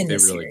They it. really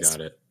series.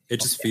 got it. It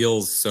just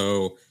feels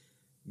so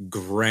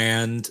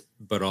grand,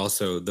 but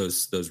also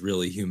those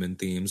really human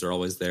themes are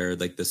always there.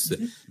 Like this,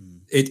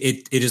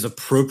 it is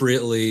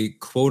appropriately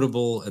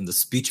quotable, and the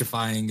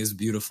speechifying is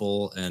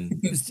beautiful, and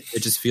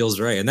it just feels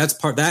right. And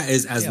that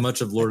is as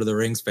much of Lord of the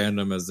Rings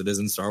fandom as it is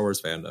in Star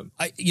Wars fandom.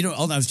 I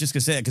was just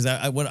gonna say that because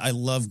I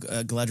love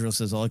Galadriel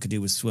says all I could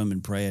do was swim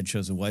and pray. I'd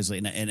chosen wisely,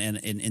 and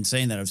in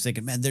saying that, I was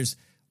thinking, man,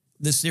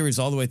 this series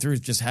all the way through has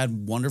just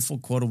had wonderful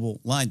quotable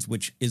lines,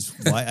 which is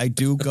why I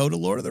do go to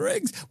Lord of the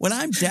Rings when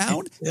I'm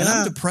down and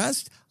I'm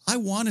depressed. I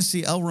want to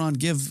see Elrond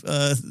give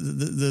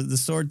the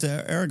sword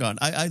to Aragorn.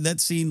 That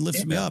scene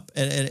lifts me up,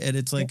 and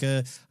it's like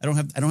I don't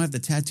have the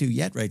tattoo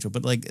yet, Rachel,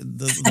 but like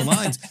the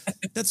lines.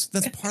 That's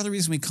part of the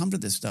reason we come to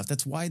this stuff.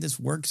 That's why this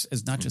works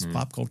as not just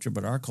pop culture,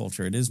 but our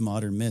culture. It is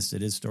modern myths.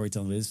 It is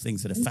storytelling. It is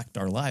things that affect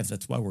our lives.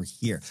 That's why we're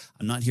here.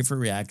 I'm not here for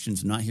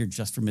reactions. I'm not here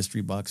just for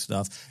mystery box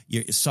stuff.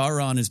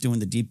 Sauron is doing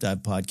the deep dive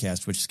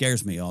podcast, which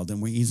scares me,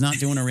 Alden. He's not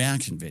doing a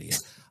reaction video.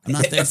 I'm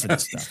not there for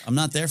this stuff. I'm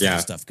not there for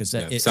this stuff because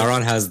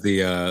Sauron has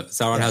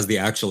the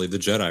actually the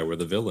Jedi were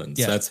the villains.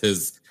 Yeah. That's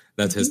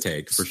his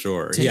take for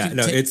sure.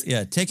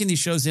 Taking these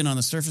shows in on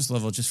the surface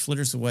level just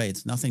flitters away.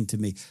 It's nothing to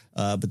me.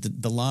 But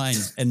the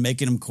lines and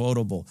making them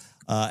quotable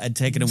and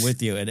taking them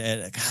with you and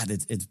God,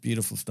 it's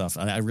beautiful stuff.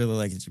 I really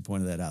like that you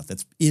pointed that out.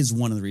 That is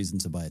one of the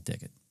reasons to buy a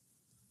ticket.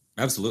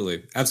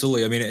 Absolutely.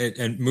 I mean,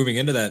 and moving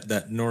into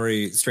that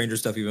Nori Stranger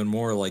stuff even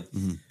more, like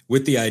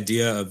with the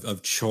idea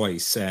of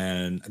choice,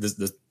 and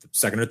the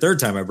second or third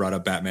time I brought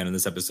up Batman in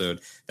this episode,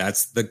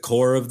 that's the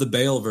core of the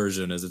Bale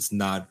version. Is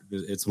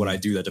it's what I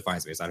do that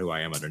defines me. It's not who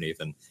I am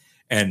underneath.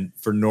 And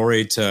for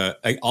Nori to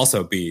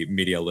also be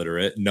media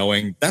literate,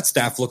 knowing that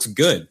staff looks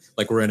good,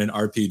 like we're in an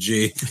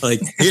RPG, like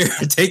here,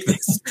 take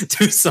this,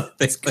 do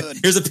something. Like,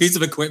 here's a piece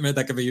of equipment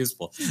that can be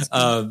useful.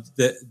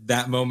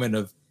 That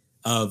moment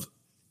of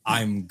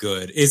I'm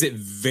good. Is it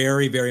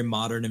very, very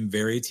modern and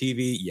very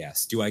TV?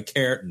 Yes. Do I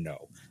care?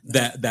 No.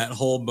 That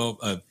whole moment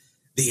of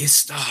the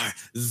Istar,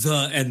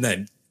 and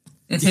then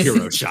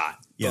hero shot.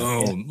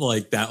 Boom. Yeah.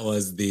 Like that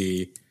was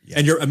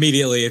and you're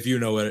immediately, if you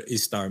know what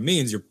Istar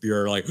means,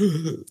 you're like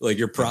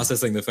you're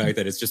processing the fact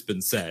that it's just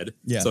been said.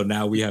 Yeah. So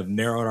now we have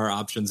narrowed our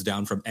options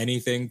down from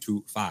anything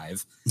to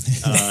 5.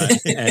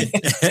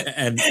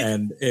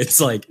 And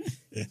it's like,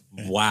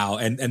 wow.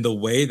 And the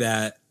way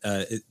that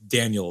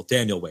Daniel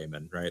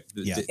Wayman, right?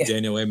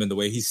 Daniel Wayman, the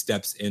way he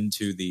steps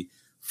into the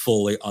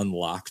fully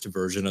unlocked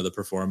version of the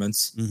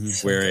performance,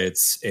 where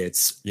it's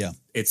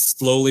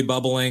slowly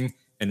bubbling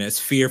and it's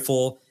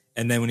fearful.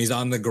 And then when he's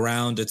on the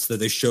ground, it's that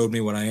they showed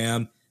me what I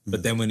am.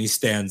 But then when he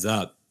stands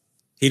up,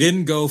 he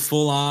didn't go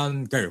full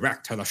on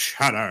direct to the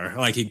shadow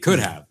like he could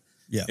have.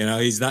 Yeah,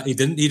 he's not. He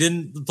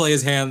didn't play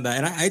his hand.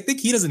 And I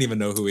think he doesn't even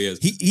know who he is.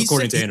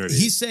 According to Andrew,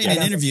 he's saying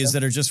in interviews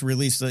that are just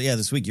released.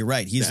 This week. You're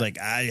right. He's like,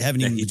 I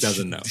haven't even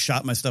doesn't know.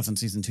 Shot my stuff in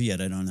season 2 yet.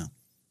 I don't know.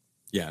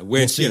 Yeah,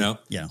 which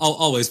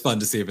always fun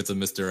to see if it's a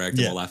misdirect.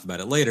 And we'll laugh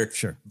about it later.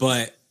 Sure,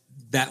 but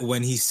that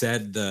when he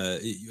said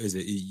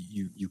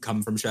you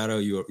come from shadow,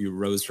 you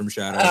rose from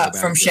shadow.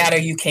 From shadow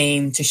you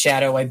came, to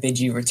shadow I bid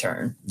you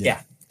return.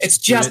 Yeah. It's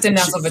just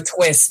enough of a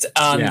twist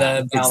on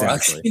the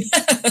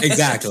Balrog.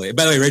 Exactly.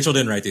 By the way, Rachel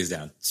didn't write these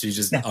down. She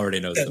just already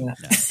knows them.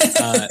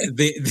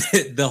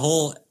 The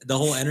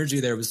whole energy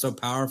there was so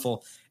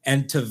powerful,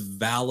 and to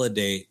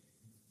validate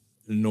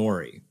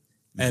Nori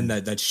and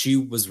that she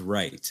was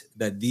right,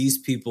 that these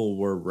people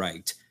were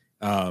right,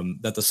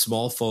 that the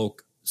small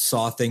folk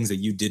saw things that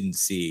you didn't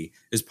see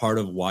is part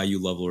of why you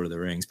love Lord of the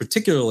Rings,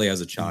 particularly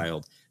as a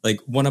child. Like,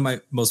 one of my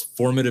most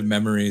formative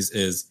memories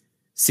is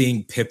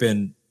seeing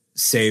Pippin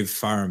save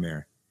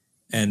Faramir,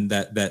 and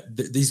that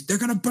they're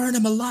gonna burn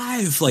him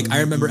alive. Like,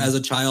 I remember as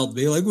a child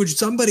being like, would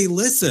somebody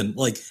listen?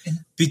 Like,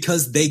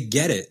 because they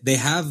get it. They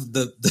have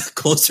the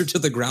closer to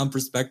the ground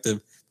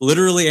perspective,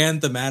 literally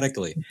and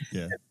thematically.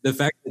 Yeah. The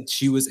fact that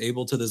she was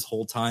able to this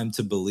whole time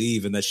to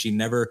believe, and that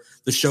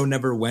the show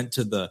never went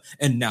to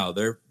and now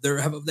they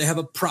have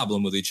a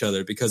problem with each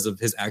other because of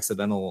his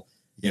accidental,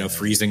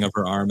 freezing of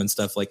her arm and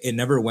stuff. Like, it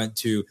never went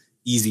to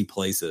easy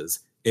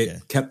places.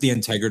 It kept the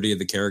integrity of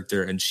the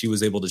character, and she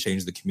was able to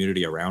change the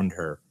community around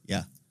her.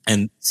 Yeah.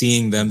 And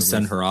seeing them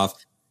send her off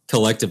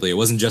collectively, it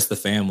wasn't just the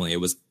family,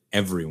 it was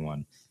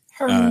everyone.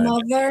 Her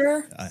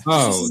mother.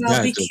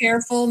 Be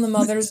careful. And the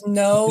mother's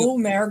no.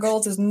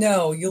 Marigold is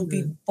no. You'll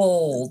be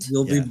bold.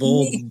 You'll be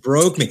bold.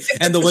 Broke me.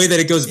 And the way that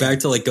it goes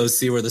back to like go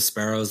see where the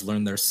sparrows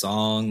learn their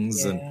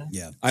songs. And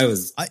I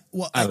was a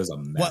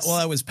mess. While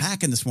I was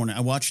packing this morning,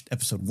 I watched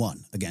episode 1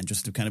 again,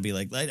 just to kind of be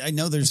like, I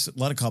know there's a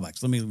lot of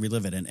callbacks. Let me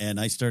relive it. And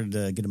I started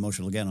to get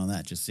emotional again on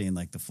that, just seeing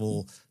like the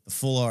full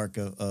arc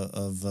of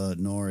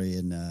Nori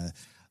and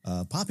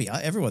Poppy.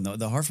 Everyone,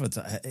 the Harfoots.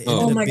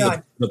 Oh my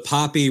God. The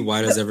Poppy,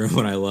 why does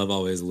everyone I love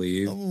always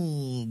leave?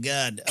 Oh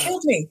God.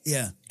 Killed me.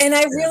 Yeah. And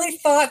I really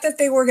thought that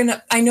they were going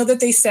to, I know that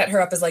they set her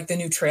up as like the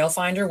new trail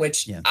finder,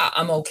 which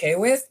I'm okay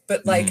with,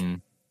 but like,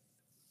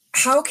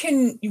 how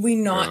can we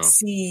not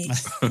see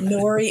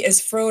Nori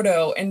as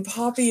Frodo and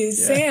Poppy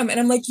as Sam? And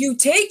I'm like, you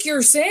take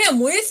your Sam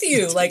with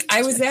you. Like,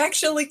 I was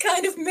actually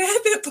kind of mad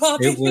that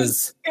Poppy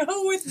was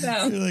go with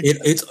them.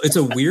 It's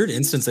a weird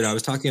instance that I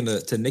was talking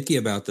to Nikki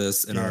about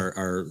this in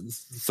our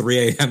 3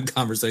 a.m.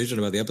 conversation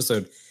about the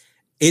episode.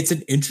 It's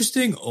an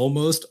interesting,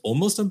 almost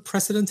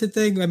unprecedented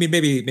thing. I mean,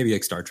 maybe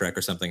like Star Trek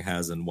or something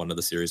has in one of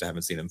the series I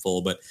haven't seen in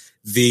full, but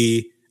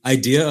the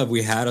idea of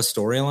we had a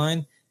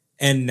storyline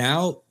and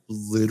now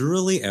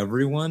literally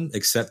everyone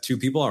except 2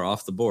 people are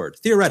off the board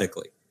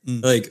theoretically.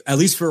 Like, at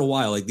least for a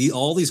while, like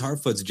all these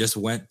Harfoots just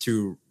went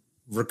to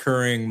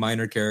recurring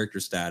minor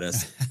character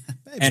status.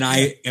 And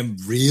I am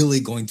really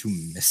going to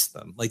miss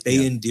them. Like,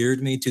 they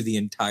endeared me to the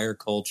entire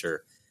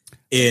culture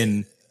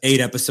in 8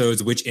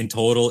 episodes, which in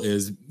total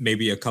is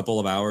maybe a couple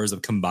of hours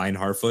of combined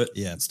Harfoot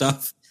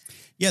stuff.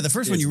 Yeah, the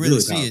first one you really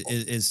see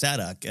is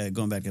Sadok,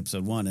 going back to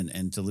episode 1,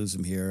 and to lose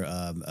him here.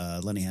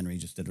 Lenny Henry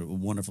just did a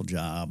wonderful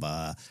job.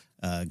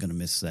 Going to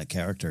miss that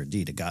character.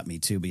 Indeed, it got me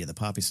too. But the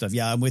Poppy stuff.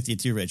 Yeah, I'm with you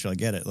too, Rachel. I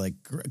get it. Like,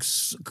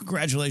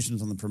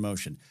 congratulations on the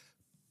promotion.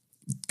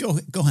 Go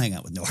hang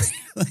out with Nori.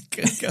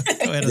 Go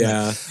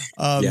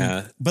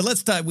ahead. But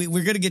let's talk.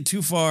 We're going to get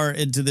too far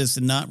into this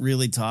and not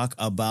really talk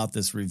about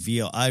this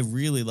reveal. I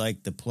really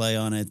like the play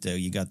on it.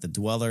 You got the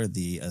Dweller,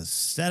 the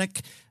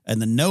Ascetic, and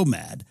the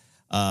Nomad.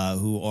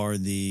 Who are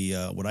the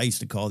what I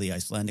used to call the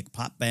Icelandic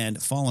pop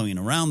band following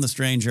around the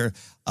stranger,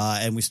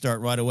 and we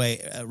start right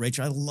away.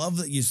 Rachel, I love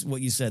that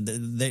what you said.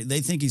 They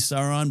think he's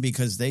Sauron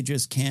because they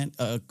just can't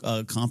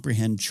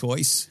comprehend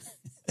choice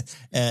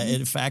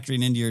and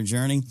factoring into your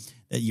journey.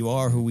 That you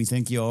are who we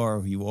think you are,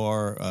 what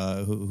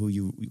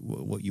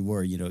you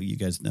were. You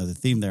guys know the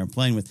theme there I'm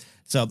playing with.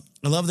 So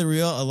I love the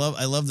reel.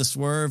 I love the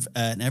swerve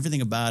and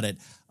everything about it.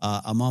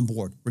 I'm on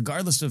board,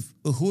 regardless of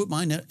who it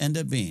might end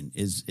up being.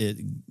 Is it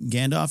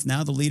Gandalf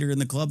now the leader in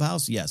the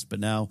clubhouse? Yes,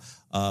 but now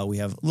we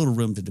have a little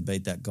room to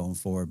debate that going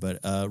forward. But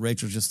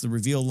Rachel, just the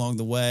reveal along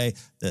the way,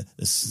 the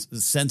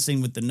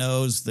sensing with the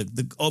nose,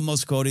 the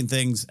almost quoting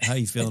things. How are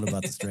you feeling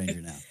about the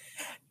stranger now?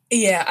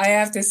 Yeah, I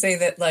have to say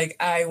that, like,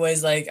 I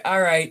was like, all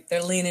right,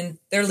 they're leaning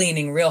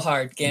real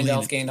hard.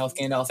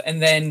 Gandalf.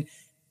 And then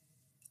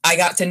I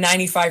got to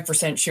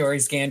 95% sure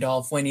he's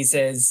Gandalf when he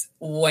says,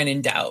 when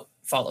in doubt,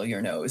 follow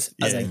your nose.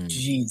 I was like,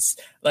 geez,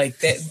 like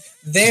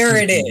there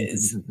it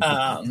is.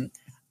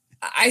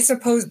 I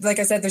suppose, like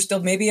I said, there's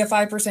still maybe a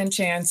 5%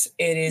 chance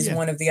it is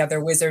one of the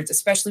other wizards,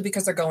 especially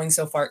because they're going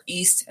so far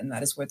east, and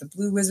that is where the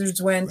blue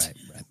wizards went.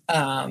 Right.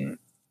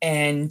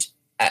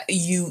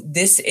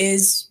 This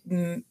is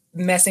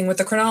messing with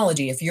the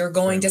chronology. If you're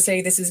going to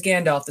say this is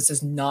Gandalf, this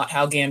is not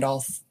how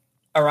Gandalf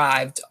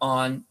arrived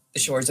on the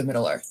shores of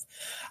Middle-earth.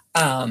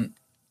 I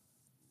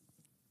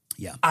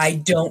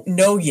don't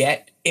know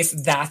yet if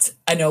that's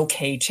an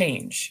okay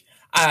change.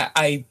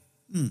 I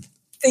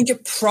think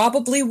it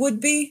probably would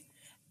be,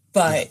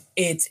 but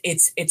it's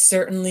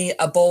certainly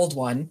a bold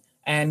one.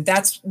 And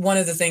that's one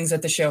of the things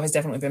that the show has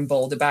definitely been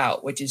bold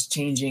about, which is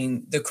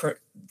changing the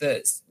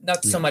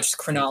not so much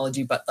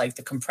chronology, but like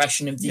the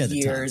compression of the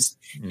years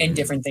and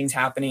different things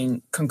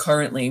happening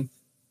concurrently.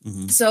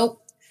 So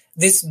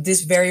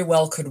this very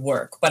well could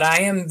work, but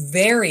I am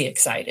very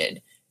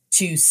excited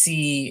to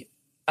see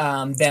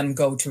them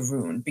go to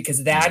Rune,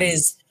 because that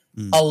is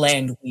a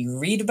land we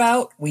read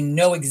about, we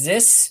know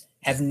exists,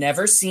 have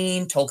never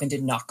seen. Tolkien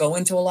did not go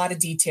into a lot of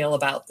detail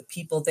about the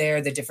people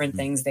there, the different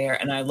things there.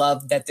 And I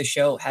love that the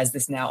show has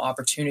this now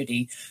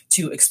opportunity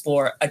to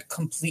explore a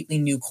completely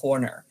new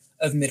corner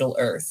of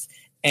Middle-earth.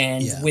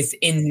 And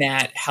within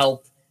that,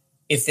 help,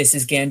 if this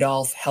is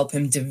Gandalf, help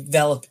him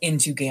develop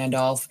into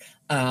Gandalf.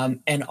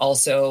 And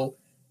also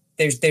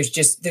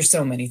there's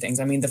so many things.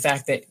 I mean, the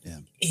fact that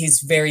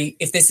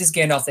if this is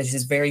Gandalf, that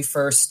his very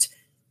first,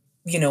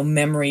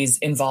 memories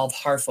involve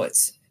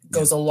Harfoots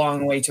goes a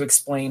long way to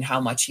explain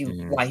how much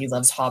why he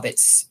loves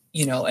hobbits,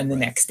 and the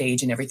next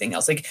stage and everything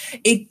else. Like,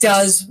 it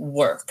does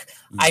work.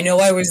 I know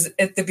I was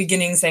at the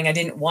beginning saying I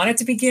didn't want it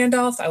to be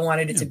Gandalf. I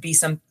wanted it to be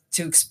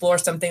to explore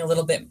something a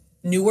little bit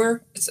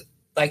newer,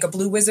 like a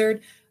Blue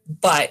Wizard,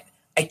 but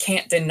I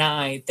can't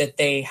deny that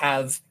they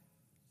have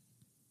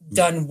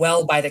done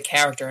well by the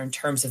character in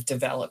terms of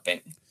developing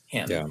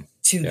him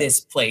to this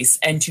place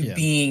and to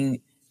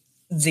being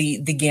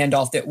the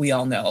Gandalf that we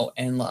all know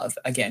and love,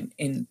 again,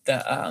 in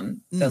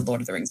the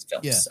Lord of the Rings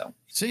films. Yeah. So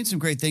saying some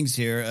great things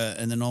here,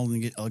 and then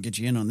I'll get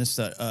you in on this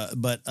stuff.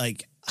 But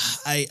like,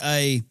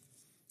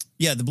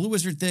 the Blue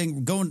Wizard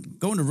thing, going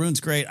to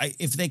Rune's great.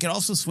 If they could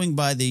also swing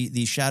by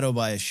the Shadow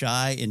by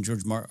Ashai in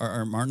George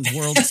R. Martin's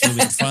world, so we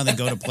can finally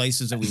go to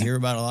places that we hear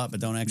about a lot but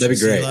don't actually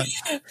see a lot.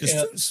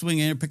 Just swing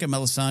in, pick up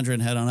Melisandre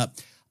and head on up.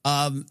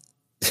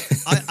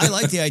 I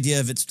like the idea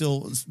of it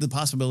still, the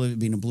possibility of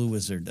being a Blue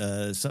Wizard,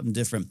 something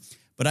different.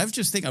 But I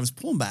was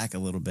pulling back a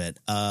little bit.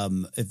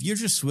 If you're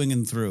just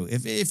swinging through,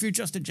 if you're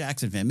just a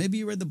Jackson fan, maybe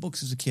you read the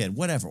books as a kid,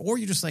 whatever, or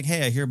you're just like,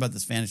 hey, I hear about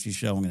this fantasy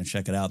show, I'm going to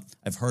check it out.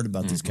 I've heard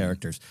about these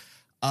characters.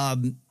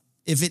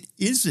 If it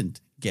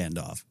isn't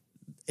Gandalf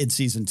in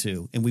season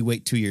 2, and we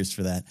wait 2 years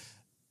for that,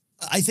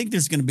 I think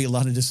there's going to be a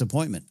lot of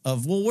disappointment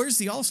of, well, where's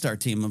the all-star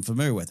team I'm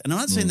familiar with? And I'm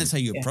not saying that's how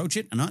you approach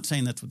it. I'm not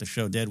saying that's what the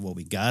show did. Well,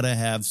 we got to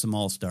have some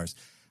all-stars.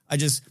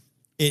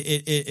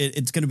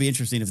 It's going to be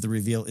interesting if the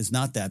reveal is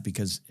not that,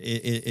 because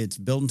it's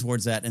building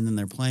towards that, and then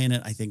they're playing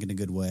it, I think, in a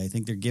good way. I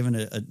think they're giving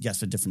a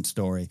different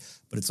story,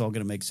 but it's all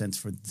going to make sense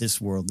for this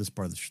world, this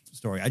part of the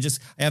story. I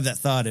have that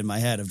thought in my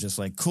head of just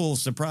like, cool,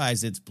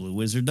 surprise, it's Blue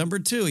Wizard number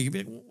 2. You'd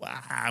be like, wow,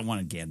 I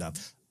wanted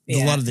Gandalf.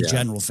 A lot of the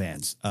general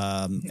fans,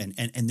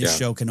 and this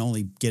show can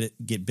only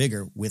get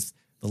bigger with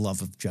the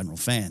love of general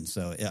fans.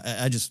 So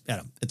I don't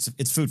know,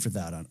 it's food for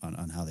thought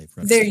on how they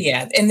approach it.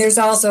 Yeah. And there's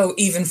also,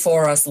 even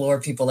for us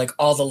lore people, like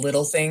all the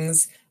little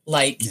things,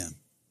 like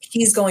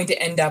he's going to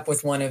end up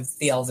with one of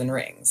the Elven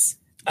rings.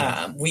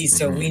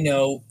 We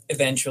know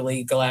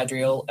eventually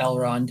Galadriel,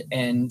 Elrond,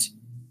 and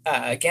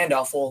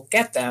Gandalf will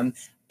get them.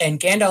 And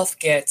Gandalf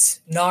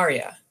gets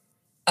Narya,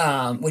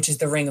 which is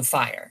the Ring of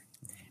Fire.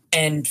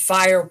 And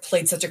fire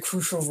played such a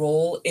crucial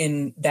role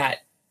in that,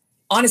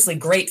 honestly,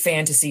 great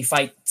fantasy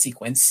fight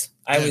sequence.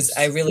 I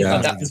really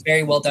thought that was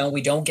very well done.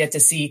 We don't get to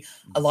see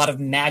a lot of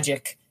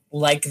magic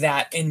like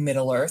that in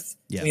Middle-earth.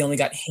 Yeah. We only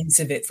got hints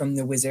of it from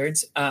the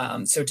wizards.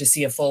 So to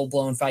see a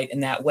full-blown fight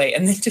in that way,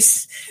 and then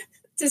just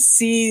to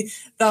see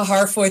the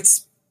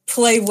Harfoots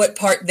play what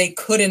part they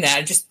could in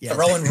that, just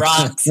throwing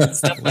rocks and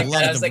stuff like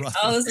that. I was like,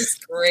 oh, this is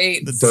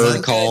great. The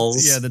bird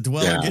calls. Yeah, the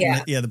dweller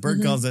the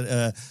bird calls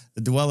that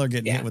the dweller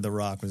getting hit with a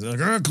rock was like,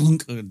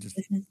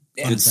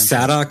 Dude,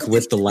 Sadok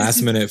with the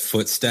last minute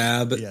foot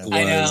stab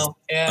was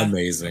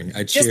amazing.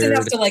 I cheered. Just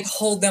enough to like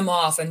hold them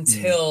off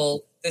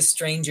until the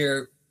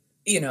stranger,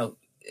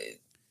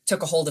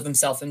 took a hold of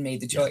himself and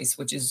made the choice,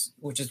 which is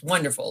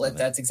wonderful.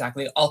 That's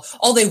exactly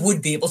all they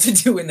would be able to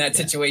do in that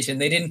situation.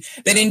 They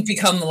didn't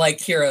become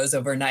like heroes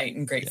overnight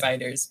and great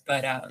fighters.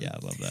 But I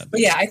love that.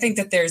 But I think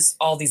that there's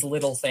all these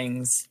little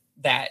things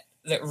that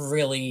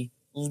really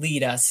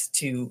lead us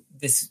to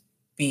this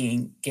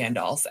being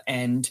Gandalf,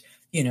 and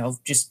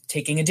just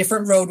taking a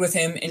different road with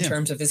him in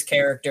terms of his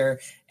character.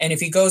 And if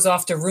he goes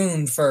off to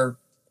Rune for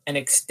an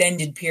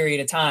extended period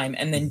of time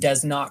and then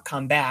does not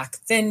come back,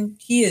 then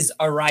he is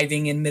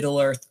arriving in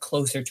Middle-earth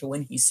closer to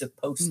when he's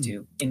supposed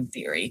to, in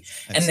theory.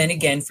 Excellent. And then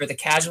again, for the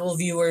casual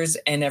viewers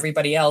and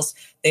everybody else,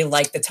 they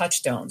like the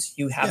touchstones.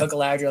 You have a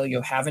Galadriel, you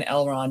have an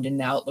Elrond, and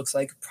now it looks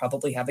like you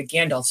probably have a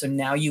Gandalf. So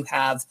now you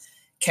have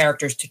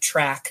characters to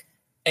track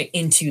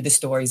into the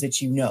stories that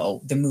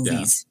the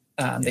movies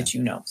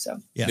that So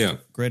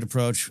great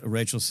approach.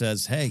 Rachel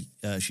says, hey,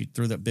 she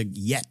threw that big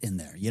yet in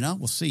there.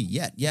 We'll see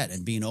yet,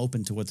 and being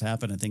open to what's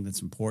happened. I think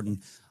that's important.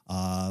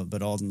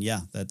 But Alden,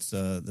 that's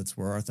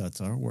where our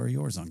thoughts are. Where are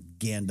yours on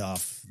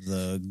Gandalf?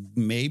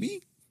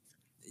 Maybe?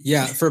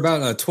 Yeah, for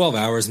about 12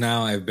 hours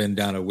now, I've been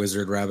down a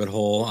wizard rabbit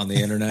hole on the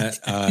internet,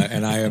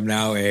 and I am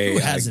now a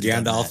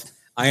Gandalf.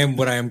 I am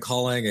what I am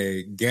calling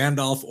a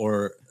Gandalf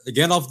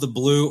the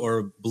Blue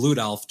or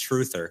Bluedalf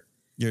truther.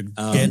 You're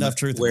Gandalf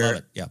truther. Love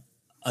it. Yeah.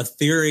 A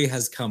theory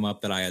has come up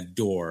that I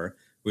adore,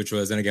 which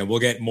was, and again, we'll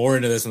get more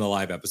into this in the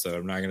live episode.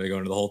 I'm not going to go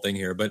into the whole thing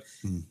here, but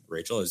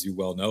Rachel, as you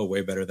well know,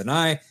 way better than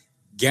I,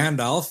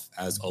 Gandalf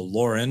as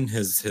Aloran,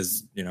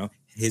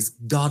 his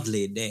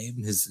godly name,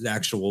 his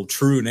actual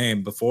true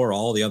name before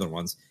all the other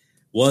ones,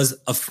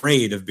 was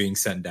afraid of being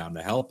sent down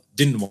to help,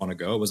 didn't want to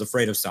go, was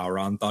afraid of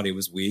Sauron, thought he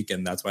was weak,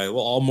 and that's why,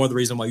 all more the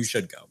reason why you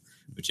should go.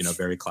 which,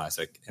 very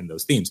classic in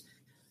those themes.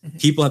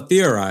 People have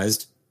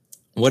theorized,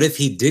 what if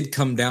he did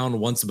come down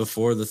once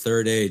before the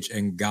Third Age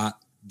and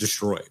got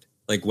destroyed?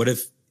 Like, what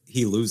if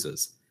he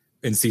loses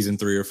in season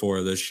 3 or 4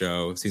 of this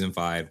show, season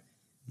 5,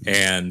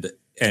 and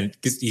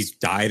he's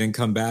died and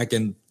come back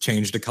and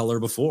changed the color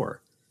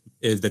before?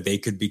 Is that they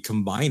could be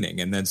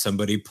combining. And then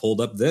somebody pulled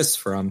up this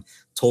from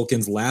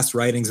Tolkien's last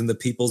writings in the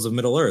Peoples of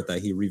Middle-earth,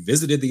 that he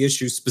revisited the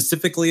issue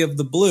specifically of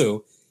the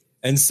blue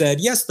and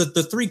said, yes, the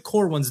 3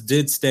 core ones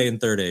did stay in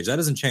Third Age. That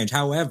doesn't change.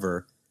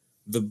 However,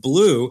 the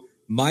blue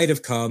might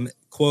have come,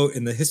 quote,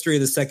 in the history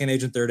of the Second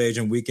Age and Third Age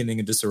and weakening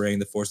and disarraying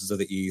the forces of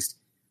the East,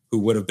 who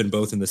would have been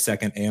both in the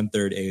Second and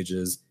Third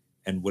Ages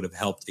and would have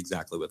helped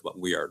exactly with what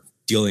we are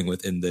dealing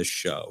with in this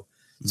show.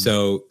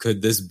 So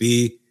could this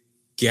be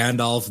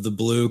Gandalf the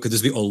Blue? Could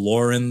this be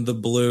Olorin the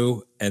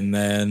Blue? And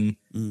then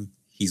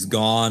he's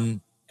gone,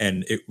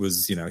 and it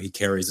was, he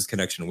carries his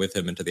connection with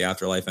him into the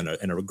afterlife and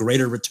a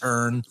greater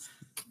return.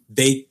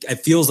 It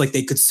feels like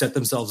they could set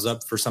themselves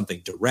up for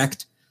something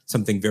direct,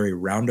 something very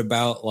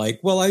roundabout, like,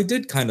 well, I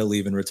did kind of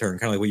leave and return,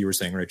 kind of like what you were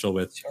saying, Rachel,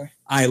 with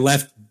I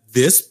left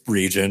this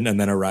region and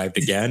then arrived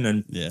again.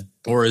 And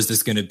or is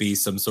this going to be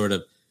some sort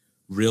of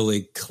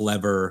really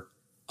clever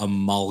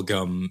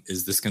amalgam?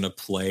 Is this going to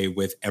play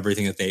with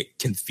everything that they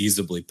can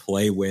feasibly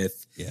play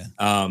with?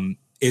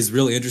 Is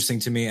really interesting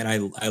to me. And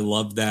I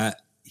love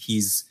that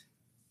he's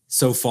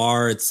so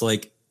far, it's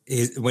like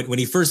when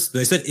they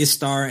said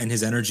Istar and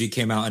his energy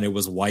came out and it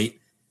was white,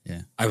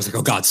 I was like,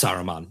 oh God,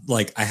 Saruman.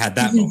 Like, I had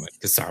that moment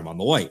because Saruman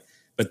the White.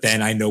 But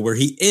then I know where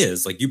he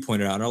is. Like you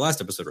pointed out in our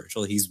last episode,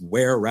 Rachel, he's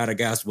where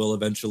Radagast will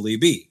eventually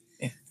be.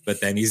 But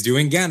then he's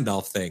doing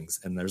Gandalf things,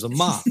 and there's a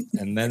mob,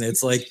 and then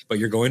it's like, but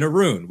you're going to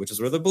Rune, which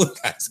is where the blue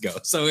guys go.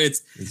 So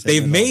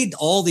they've made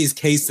all these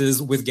cases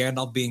with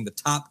Gandalf being the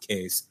top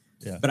case.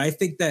 But I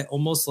think that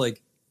almost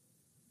like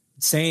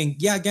saying,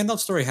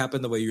 Gandalf's story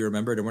happened the way you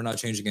remembered, and we're not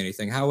changing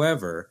anything.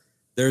 However,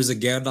 there's a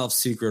Gandalf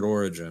secret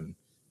origin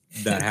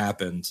that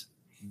happened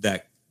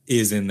that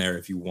is in there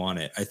if you want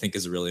it. I think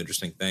is a really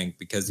interesting thing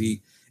because it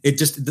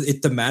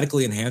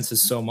thematically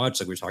enhances so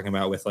much. Like we were talking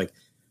about with like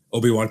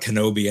Obi-Wan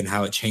Kenobi and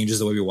how it changes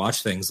the way we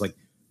watch things. Like,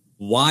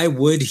 why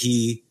would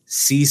he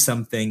see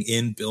something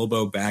in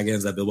Bilbo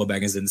Baggins that Bilbo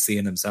Baggins didn't see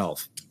in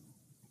himself?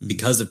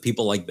 Because of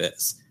people like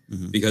this,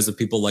 because of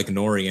people like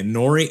Nori. And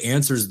Nori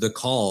answers the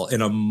call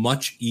in a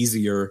much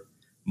easier,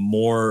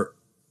 more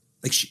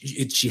like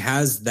she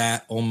has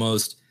that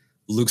almost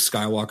Luke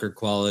Skywalker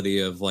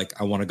quality of like,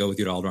 I want to go with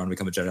you to Alderaan and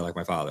become a Jedi like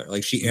my father.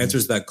 Like she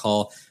answers that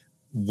call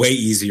way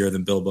easier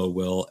than Bilbo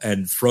will.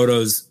 And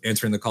Frodo's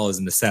answering the call is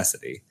a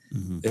necessity.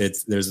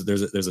 There's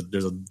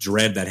a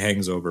dread that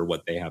hangs over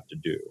what they have to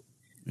do.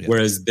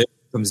 Whereas this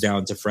comes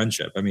down to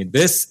friendship. I mean,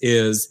 this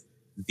is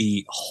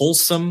the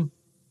wholesome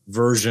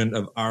version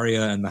of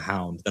Arya and the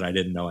Hound that I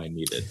didn't know I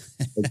needed.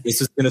 Like,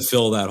 this is going to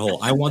fill that hole.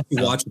 I want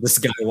to watch this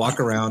guy walk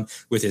around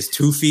with his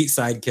 2 feet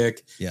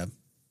sidekick,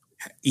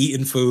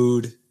 eating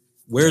food.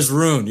 Where's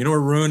Rune? You know where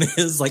Rune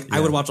is? Like, I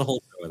would watch a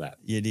whole show of that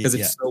because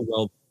it's so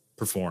well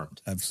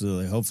performed.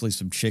 Absolutely. Hopefully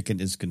some chicken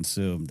is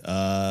consumed.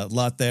 A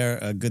lot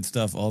there. Good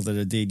stuff. Alden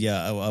Indeed.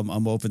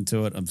 I'm open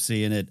to it. I'm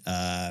seeing it.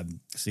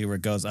 See where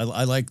it goes.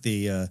 I like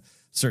the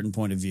certain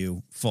point of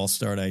view false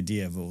start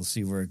idea, but we'll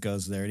see where it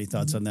goes there. Any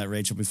thoughts on that,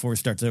 Rachel, before we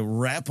start to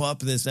wrap up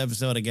this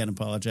episode? Again,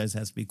 apologize.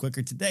 Has to be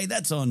quicker today.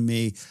 That's on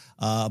me.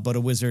 But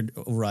a wizard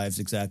arrives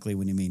exactly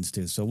when he means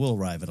to. So we'll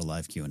arrive at a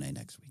live Q&A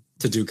next week.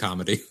 To do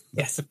comedy.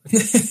 Yes.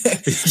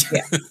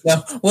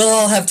 So we'll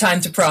all have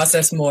time to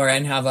process more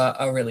and have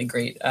a really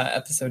great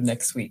episode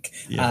next week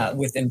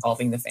with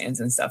involving the fans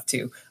and stuff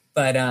too.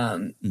 But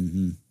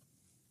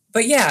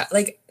but yeah,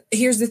 like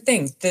here's the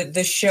thing.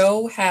 The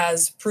show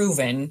has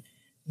proven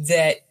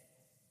that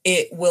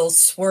it will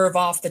swerve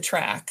off the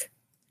track,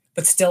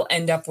 but still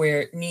end up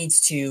where it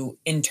needs to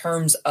in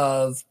terms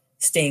of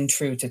staying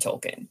true to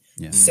Tolkien.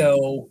 Yeah.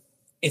 So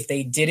if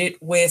they did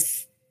it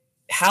with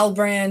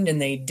Halbrand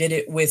and they did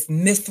it with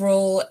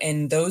Mithril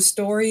and those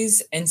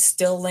stories and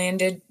still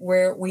landed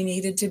where we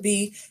needed to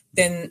be,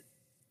 then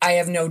I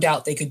have no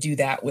doubt they could do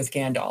that with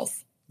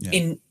Gandalf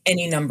in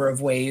any number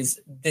of ways.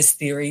 This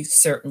theory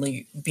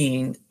certainly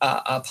being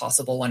a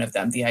possible one of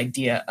them. The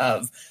idea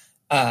of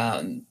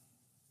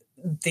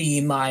the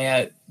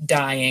Maya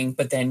dying,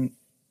 but then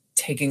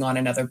taking on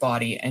another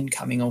body and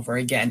coming over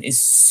again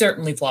is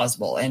certainly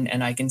plausible.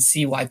 And I can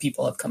see why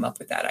people have come up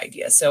with that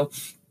idea. So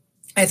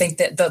I think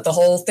that the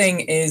whole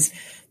thing is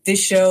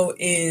this show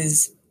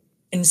is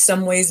in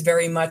some ways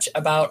very much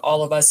about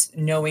all of us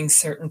knowing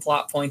certain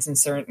plot points and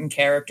certain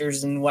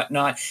characters and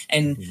whatnot,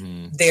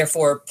 and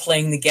therefore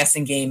playing the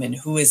guessing game and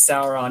who is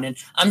Sauron. And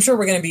I'm sure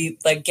we're going to be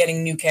like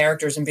getting new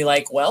characters and be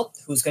like, well,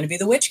 who's going to be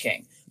the Witch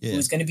King? Yeah.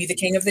 Who's going to be the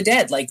King of the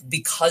Dead? Like,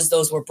 because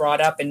those were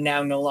brought up and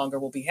now no longer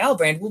will be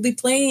Halbrand, we'll be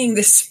playing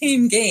the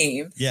same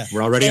game. Yeah,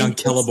 we're already on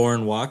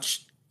Celeborn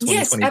Watch 2024.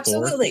 Yes,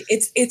 absolutely.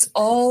 It's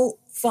all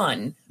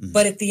fun,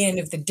 but at the end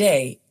of the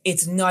day,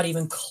 it's not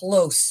even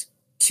close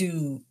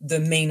to the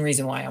main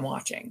reason why I'm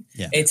watching.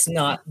 Yeah. It's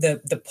not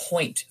the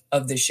point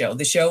of the show.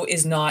 The show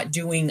is not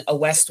doing a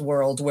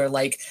Westworld where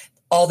like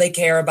all they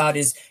care about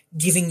is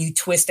giving you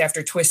twist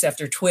after twist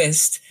after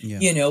twist,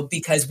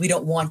 because we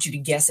don't want you to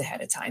guess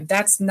ahead of time.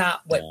 That's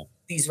not what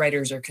these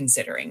writers are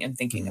considering and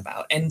thinking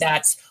about. And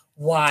that's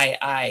why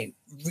I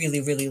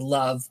really, really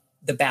love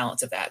the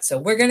balance of that. So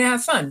we're going to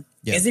have fun.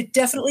 Yeah. Is it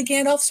definitely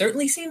Gandalf?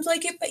 Certainly seems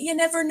like it, but you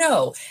never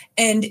know.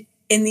 And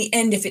in the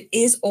end, if it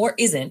is or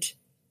isn't,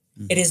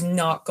 it is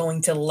not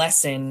going to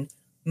lessen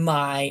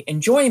my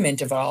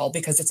enjoyment of it all,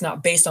 because it's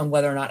not based on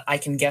whether or not I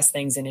can guess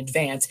things in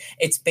advance.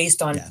 It's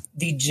based on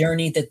the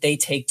journey that they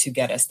take to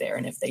get us there.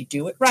 And if they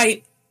do it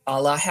right,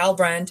 a la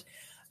Halbrand,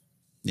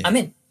 I'm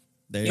in.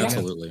 There you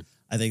Absolutely. Go.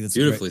 I think that's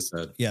beautifully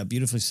said. Yeah,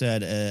 beautifully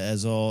said.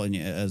 As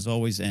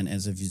always, and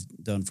as if you've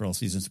done for all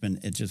seasons,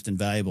 it's just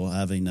invaluable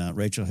having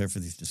Rachel here for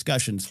these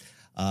discussions.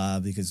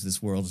 Because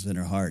this world is in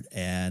her heart,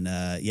 and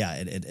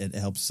it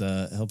helps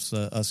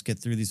us get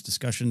through these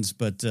discussions.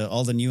 But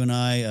Alden, you and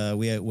I,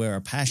 we wear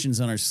our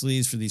passions on our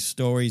sleeves for these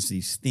stories,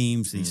 these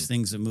themes, these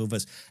things that move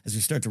us. As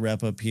we start to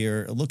wrap up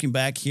here, looking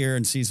back here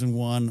in season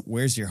 1,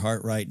 where's your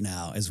heart right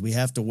now? As we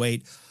have to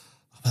wait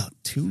about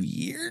 2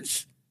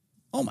 years.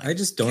 Oh my! I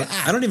just don't.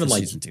 God, I don't even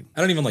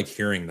like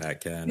hearing that,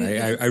 Ken.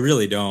 I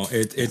really don't.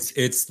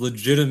 It's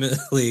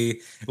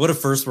legitimately what a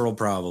first world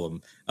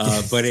problem.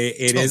 But it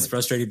totally is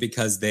frustrating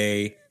because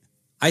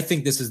I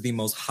think this is the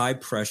most high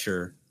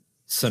pressure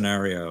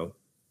scenario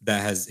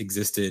that has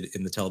existed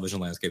in the television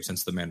landscape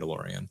since The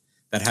Mandalorian.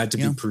 That had to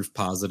be proof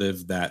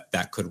positive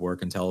that could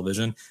work in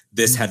television.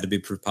 This had to be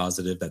proof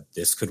positive that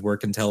this could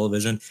work in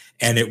television,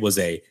 and it was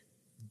a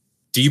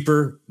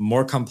deeper,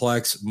 more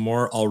complex,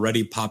 more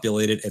already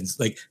populated, and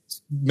like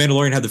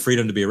Mandalorian had the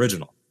freedom to be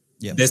original.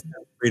 Yeah, this had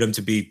the freedom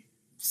to be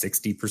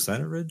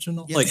 60%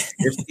 original, like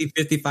 50,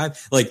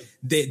 55. Like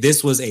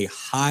this was a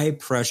high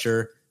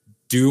pressure,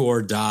 do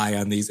or die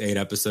on these 8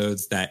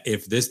 episodes. That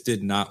if this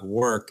did not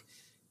work,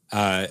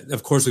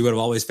 of course we would have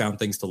always found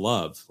things to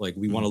love. Like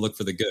we want to look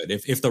for the good.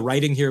 If the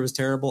writing here was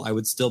terrible, I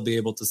would still be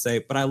able to say,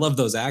 but I love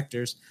those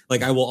actors.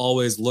 Like I will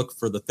always look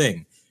for the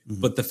thing.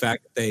 But the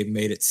fact that they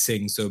made it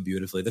sing so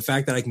beautifully, the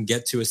fact that I can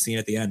get to a scene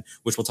at the end,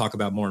 which we'll talk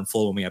about more in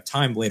full when we have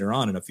time later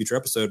on in a future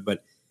episode,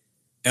 but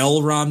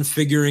Elrond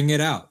figuring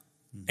it out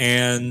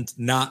and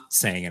not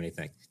saying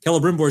anything.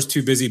 Celebrimbor is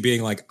too busy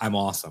being like, I'm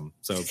awesome.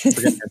 So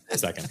forget that for a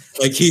second.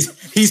 Like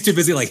he's too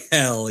busy like,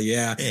 hell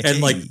yeah.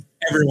 And like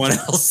everyone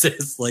else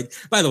is like,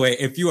 by the way,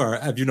 if you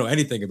know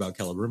anything about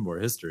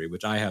Celebrimbor history,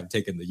 which I have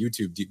taken the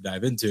YouTube deep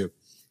dive into,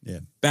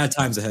 bad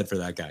times ahead for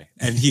that guy.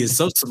 And he is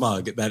so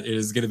smug that it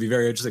is going to be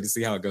very interesting to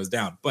see how it goes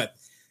down. But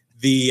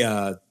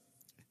the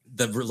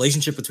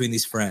relationship between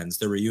these friends,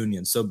 the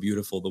reunion, so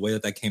beautiful. The way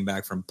that came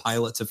back from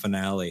pilot to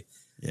finale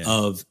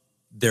of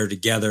they're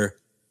together,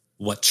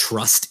 what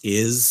trust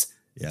is,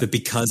 that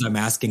because I'm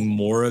asking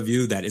more of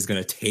you, that is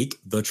going to take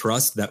the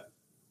trust that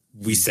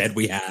we said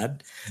we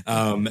had,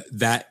 and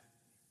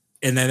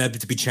then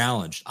to be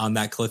challenged on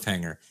that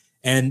cliffhanger.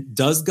 And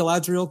does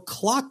Galadriel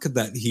clock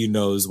that he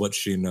knows what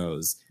she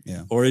knows?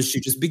 Yeah. Or is she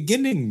just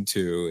beginning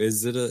to?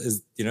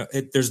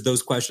 There's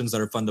those questions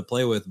that are fun to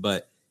play with,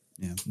 but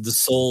the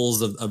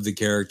souls of the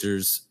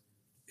characters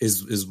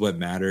is what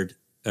mattered.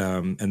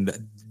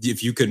 And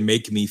if you could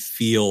make me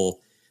feel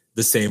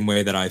the same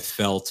way that I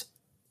felt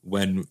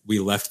when we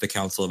left the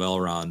Council of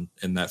Elrond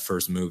in that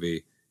first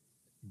movie,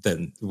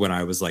 then when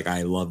I was like,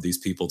 I love these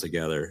people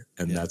together.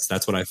 And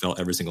that's what I felt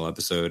every single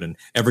episode. And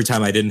every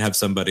time I didn't have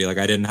somebody, like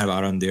I didn't have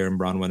Arondir and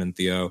Bronwyn and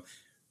Theo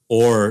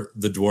or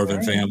the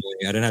Dwarven family.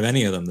 I didn't have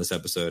any of them this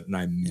episode, and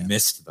I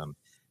missed them.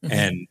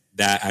 And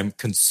that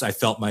I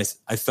felt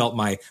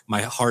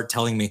my heart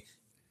telling me,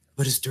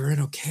 but is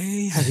Durin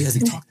okay? Has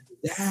he talked to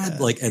his dad?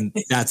 And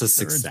that's a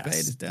success.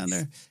 Durin's is down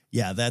there.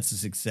 Yeah, that's a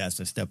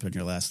success. I stepped on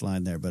your last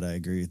line there, but I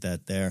agree with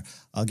that there.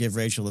 I'll give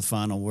Rachel the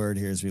final word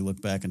here as we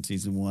look back on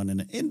season 1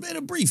 in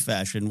a brief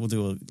fashion. We'll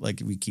do,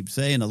 like we keep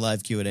saying, a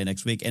live Q&A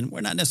next week. And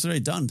we're not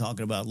necessarily done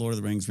talking about Lord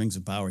of the Rings, Rings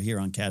of Power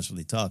here on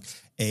Casualty Talk,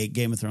 a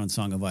Game of Thrones,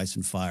 Song of Ice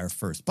and Fire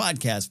first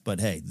podcast.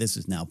 But hey, this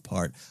is now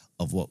part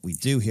of what we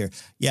do here.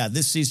 Yeah,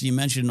 this season you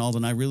mentioned,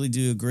 Alden, I really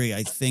do agree.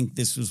 I think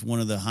this was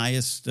one of the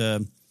highest...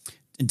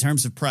 in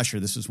terms of pressure,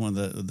 this is one of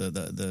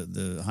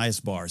the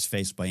highest bars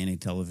faced by any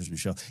television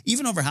show,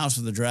 even over House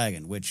of the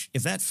Dragon, which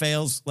if that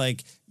fails,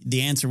 like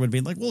the answer would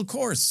be like, well, of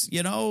course,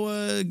 Game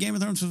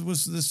of Thrones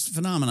was this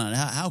phenomenon.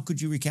 How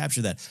could you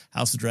recapture that?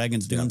 House of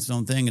Dragon's doing its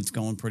own thing. It's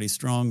going pretty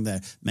strong.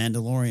 The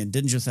Mandalorian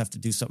didn't just have to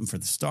do something for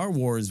the Star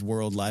Wars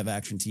world live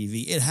action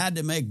TV. It had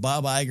to make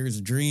Bob Iger's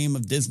dream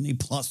of Disney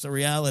Plus a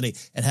reality.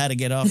 It had to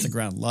get off the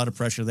ground. A lot of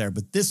pressure there.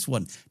 But this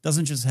one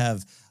doesn't just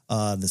have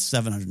the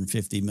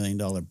 $750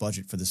 million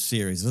budget for the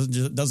series.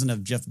 It doesn't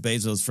have Jeff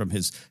Bezos from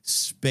his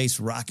space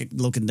rocket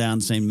looking down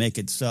saying, make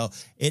it so.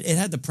 It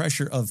had the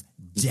pressure of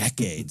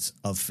decades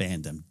of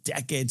fandom,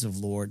 decades of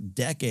lore,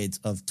 decades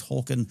of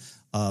Tolkien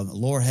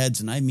lore heads,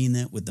 and I mean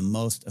that with the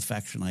most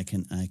affection I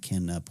can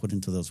put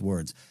into those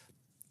words.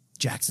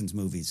 Jackson's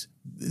movies,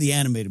 the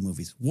animated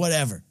movies,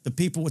 whatever. The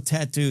people with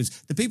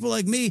tattoos, the people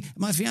like me,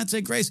 my fiance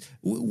Grace,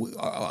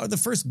 the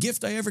first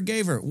gift I ever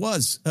gave her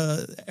was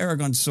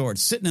Aragon's sword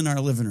sitting in our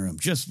living room.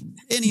 Just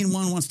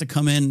anyone wants to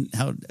come in,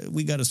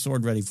 we got a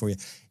sword ready for you.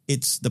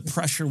 The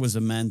pressure was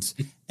immense,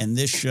 and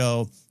this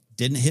show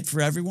didn't hit for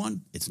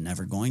everyone. It's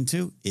never going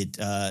to. It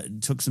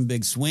took some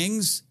big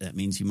swings. That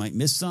means you might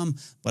miss some.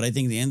 But I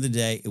think at the end of the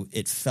day,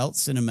 it felt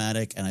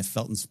cinematic, and I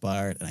felt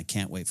inspired, and I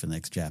can't wait for the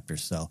next chapter.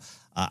 So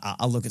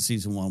I'll look at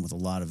season 1 with a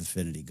lot of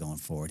affinity going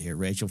forward here.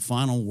 Rachel,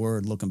 final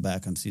word looking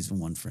back on season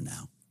 1 for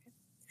now.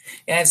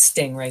 Yeah, I have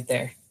Sting right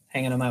there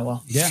hanging on my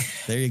wall. Yeah,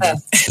 there you go.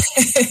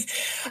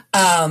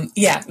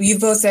 Yeah, you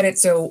both said it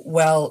so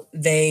well.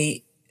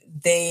 They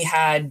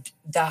had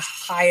the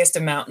highest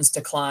of mountains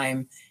to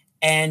climb.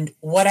 And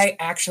what I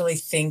actually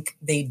think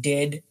they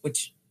did,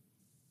 which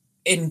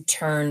in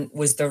turn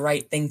was the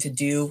right thing to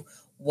do,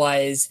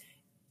 was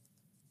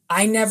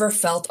I never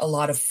felt a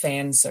lot of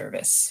fan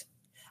service.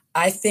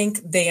 I think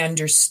they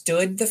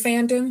understood the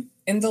fandom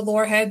and the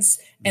lore heads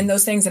and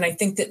those things. And I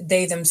think that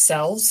they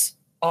themselves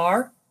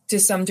are to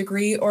some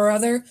degree or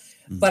other.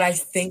 But I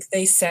think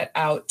they set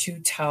out to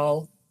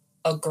tell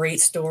a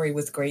great story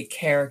with great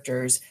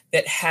characters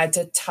that had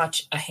to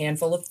touch a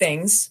handful of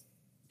things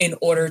in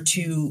order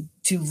to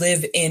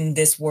live in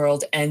this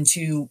world and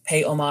to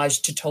pay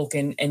homage to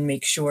Tolkien and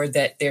make sure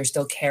that they're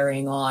still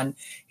carrying on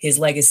his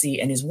legacy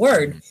and his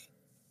word.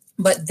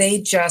 But they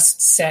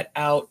just set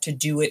out to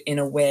do it in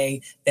a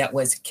way that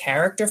was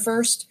character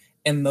first,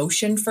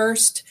 emotion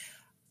first,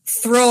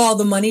 throw all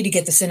the money to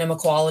get the cinema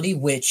quality,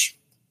 which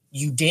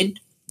you did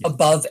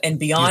above and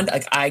beyond.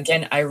 Like I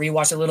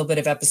rewatched a little bit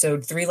of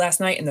episode 3 last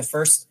night, and the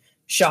first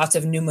shots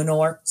of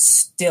Numenor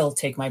still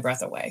take my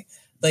breath away.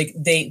 Like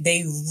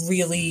they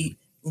really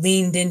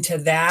leaned into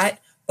that,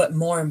 but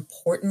more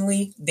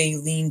importantly, they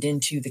leaned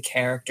into the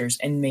characters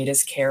and made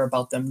us care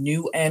about them,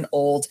 new and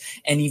old,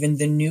 and even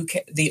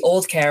the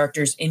old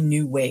characters in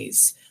new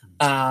ways.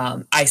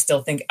 I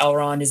still think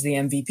Elrond is the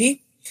MVP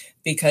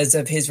because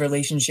of his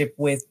relationship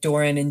with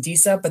Doran and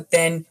Disa, but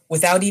then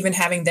without even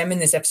having them in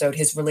this episode,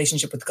 his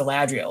relationship with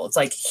Galadriel, it's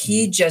like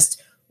he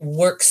just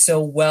works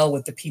so well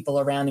with the people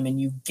around him, and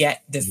you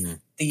get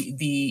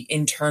the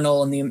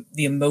internal and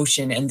the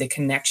emotion and the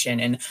connection,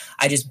 and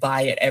I just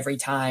buy it every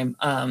time.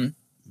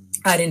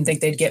 I didn't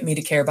think they'd get me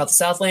to care about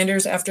the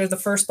Southlanders after the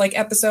first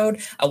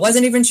episode. I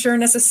wasn't even sure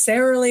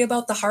necessarily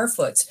about the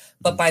Harfoots,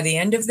 but by the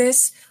end of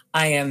this,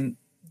 I am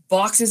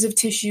boxes of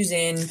tissues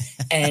in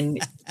and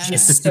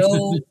just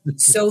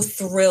so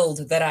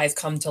thrilled that I've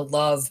come to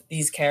love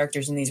these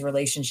characters and these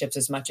relationships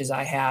as much as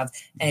I have,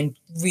 and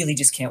really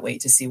just can't wait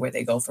to see where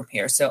they go from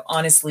here. So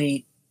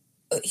honestly,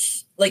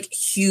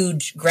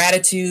 huge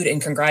gratitude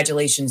and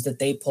congratulations that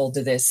they pulled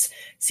to this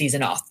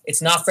season off.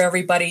 It's not for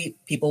everybody.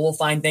 People will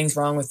find things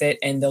wrong with it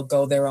and they'll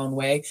go their own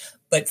way.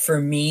 But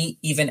for me,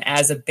 even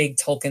as a big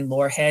Tolkien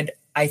lore head,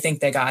 I think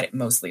they got it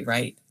mostly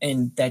right,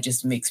 and that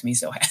just makes me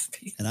so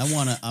happy. And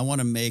I want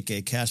to make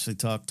a Casterly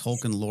Talk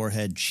Tolkien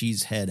Lorehead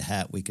cheesehead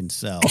hat we can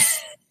sell.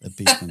 That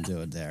people can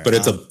do it there. But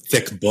it's a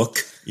thick book.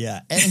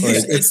 Yeah. And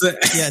it's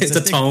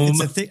a tome.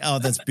 Oh,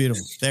 that's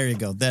beautiful. There you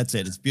go. That's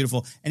it. It's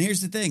beautiful. And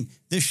here's the thing.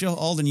 This show,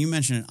 Alden, you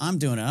mentioned it. I'm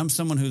doing it. I'm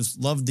someone who's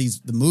loved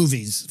the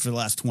movies for the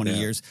last 20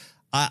 years.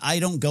 I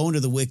don't go into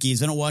the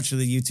wikis. I don't watch the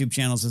YouTube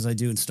channels as I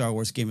do in Star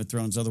Wars, Game of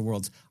Thrones, other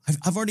worlds.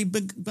 I've already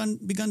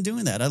begun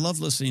doing that. I love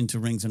listening to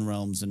Rings and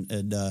Realms and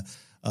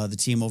the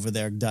team over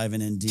there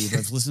diving in deep.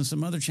 I've listened to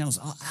some other channels.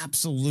 Oh,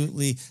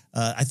 absolutely.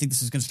 I think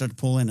this is going to start to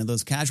pull in. And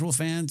those casual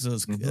fans,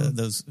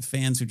 those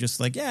fans who just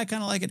I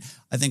kind of like it,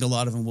 I think a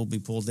lot of them will be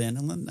pulled in.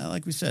 And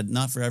like we said,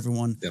 not for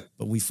everyone,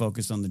 but we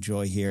focus on the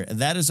joy here. And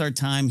that is our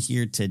time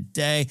here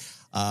today.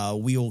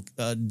 We will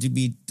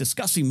be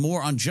discussing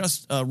more on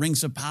just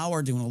Rings of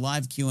Power, doing a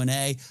live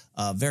Q&A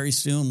very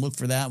soon. Look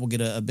for that. We'll get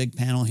a big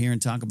panel here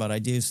and talk about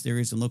ideas,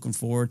 theories, and looking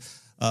forward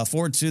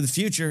to the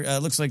future.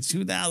 Looks like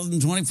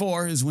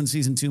 2024 is when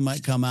season 2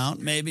 might come out.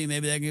 Maybe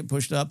that can get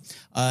pushed up.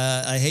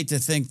 I hate to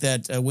think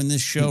that when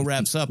this show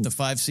wraps up, the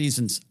 5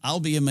 seasons,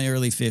 I'll be in my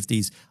early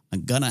 50s.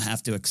 I'm going to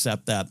have to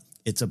accept that.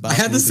 It's about I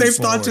had the same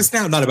forward. thought just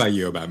now. Not about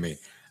you, about me.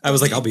 I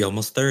was like, I'll be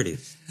almost 30.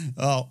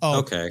 Oh,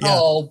 okay.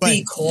 Yeah,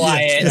 be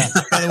quiet. Yeah.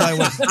 By the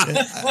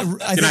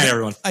way, good night,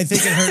 everyone. I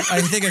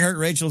think it hurt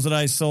Rachel's and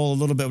I's soul a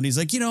little bit when he's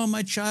like,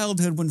 my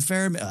childhood when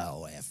Faramir.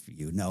 Oh, F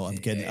you. No, I'm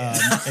kidding.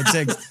 It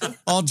takes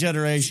all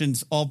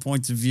generations, all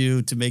points of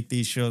view to make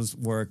these shows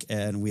work,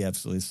 and we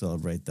absolutely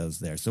celebrate those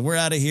there. So we're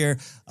out of here.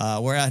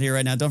 We're out here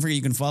right now. Don't forget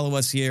you can follow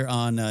us here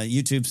on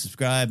YouTube,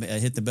 subscribe,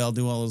 hit the bell,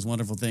 do all those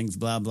wonderful things,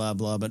 blah, blah,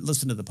 blah. But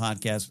listen to the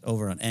podcast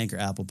over on Anchor,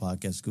 Apple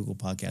Podcasts, Google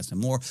Podcasts, and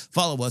more.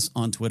 Follow us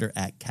on Twitter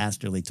at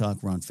Casterly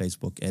Talk. We're on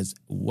Facebook as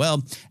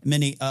well.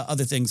 Many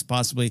other things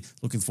possibly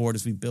looking forward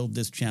as we build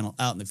this channel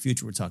out in the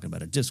future. We're talking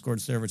about a Discord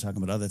server,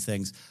 talking about other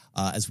things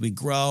as we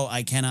grow.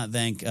 I cannot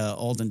thank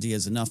Alden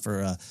Diaz enough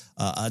for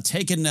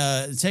taking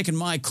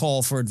my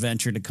call for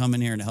adventure to come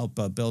in here and help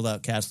build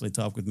out Casterly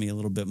Talk with me a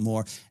little bit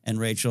more. And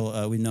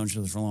Rachel, we've known each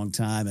other for a long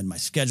time, and my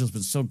schedule's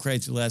been so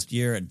crazy last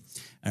year. And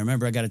I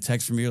remember I got a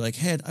text from you like,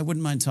 hey, I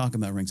wouldn't mind talking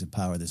about Rings of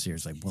Power this year.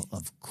 It's like, well,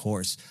 of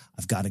course,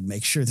 I've got to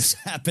make sure this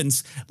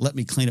happens. Let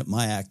me clean up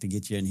my act to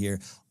get you in here.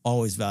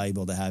 Always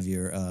valuable to have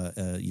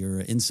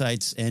your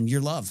insights and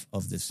your love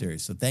of this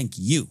series. So thank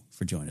you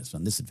for joining us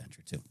on this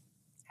adventure too.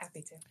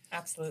 Happy to.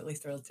 Absolutely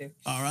thrilled to.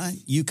 All right.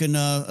 You can,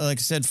 like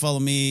I said, follow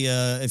me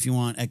if you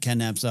want at Ken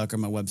Napzok or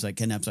my website,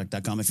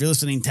 kennapzok.com. If you're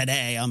listening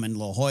today, I'm in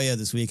La Jolla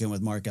this weekend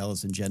with Mark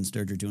Ellis and Jen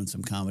Sturger doing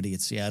some comedy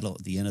at Seattle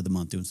at the end of the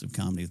month, doing some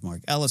comedy with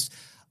Mark Ellis.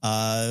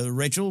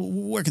 Rachel,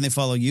 where can they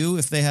follow you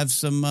if they have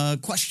some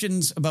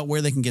questions about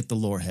where they can get the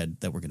lore head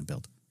that we're going to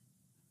build?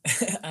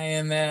 I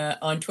am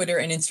on Twitter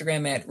and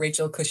Instagram at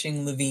Rachel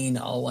Cushing Levine,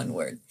 all one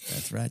word.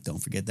 That's right. Don't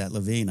forget that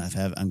Levine.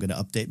 I'm going to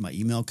update my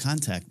email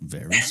contact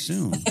very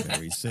soon.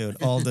 Very soon.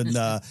 Alden,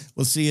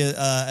 we'll see you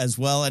as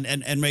well,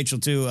 and Rachel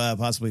too,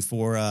 possibly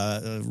for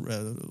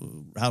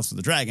House of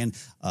the Dragon.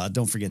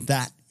 Don't forget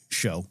that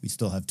show. We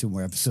still have 2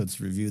 more episodes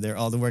to review there.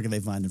 Alden, where can they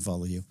find and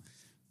follow you?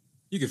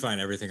 You can find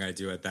everything I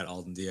do at that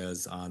Alden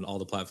Diaz on all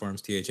the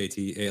platforms,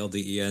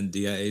 ThatAlden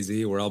Diaz,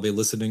 where I'll be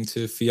listening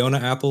to Fiona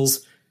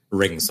Apple's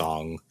Ring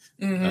Song.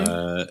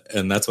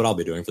 And that's what I'll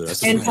be doing for the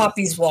rest of the week. And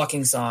Poppy's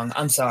Walking Song.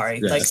 I'm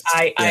sorry. Yes.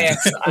 Like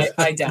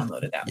I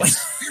downloaded that one.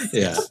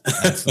 Yeah.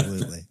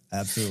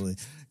 Absolutely.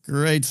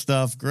 Great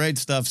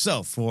stuff.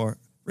 So for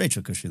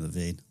Rachel Cushing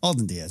Levine,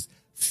 Alden Diaz,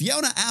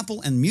 Fiona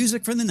Apple, and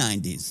music from the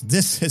 90s,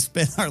 this has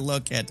been our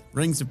look at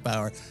Rings of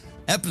Power,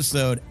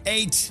 episode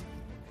 8.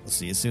 We'll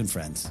see you soon,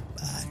 friends.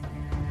 Bye.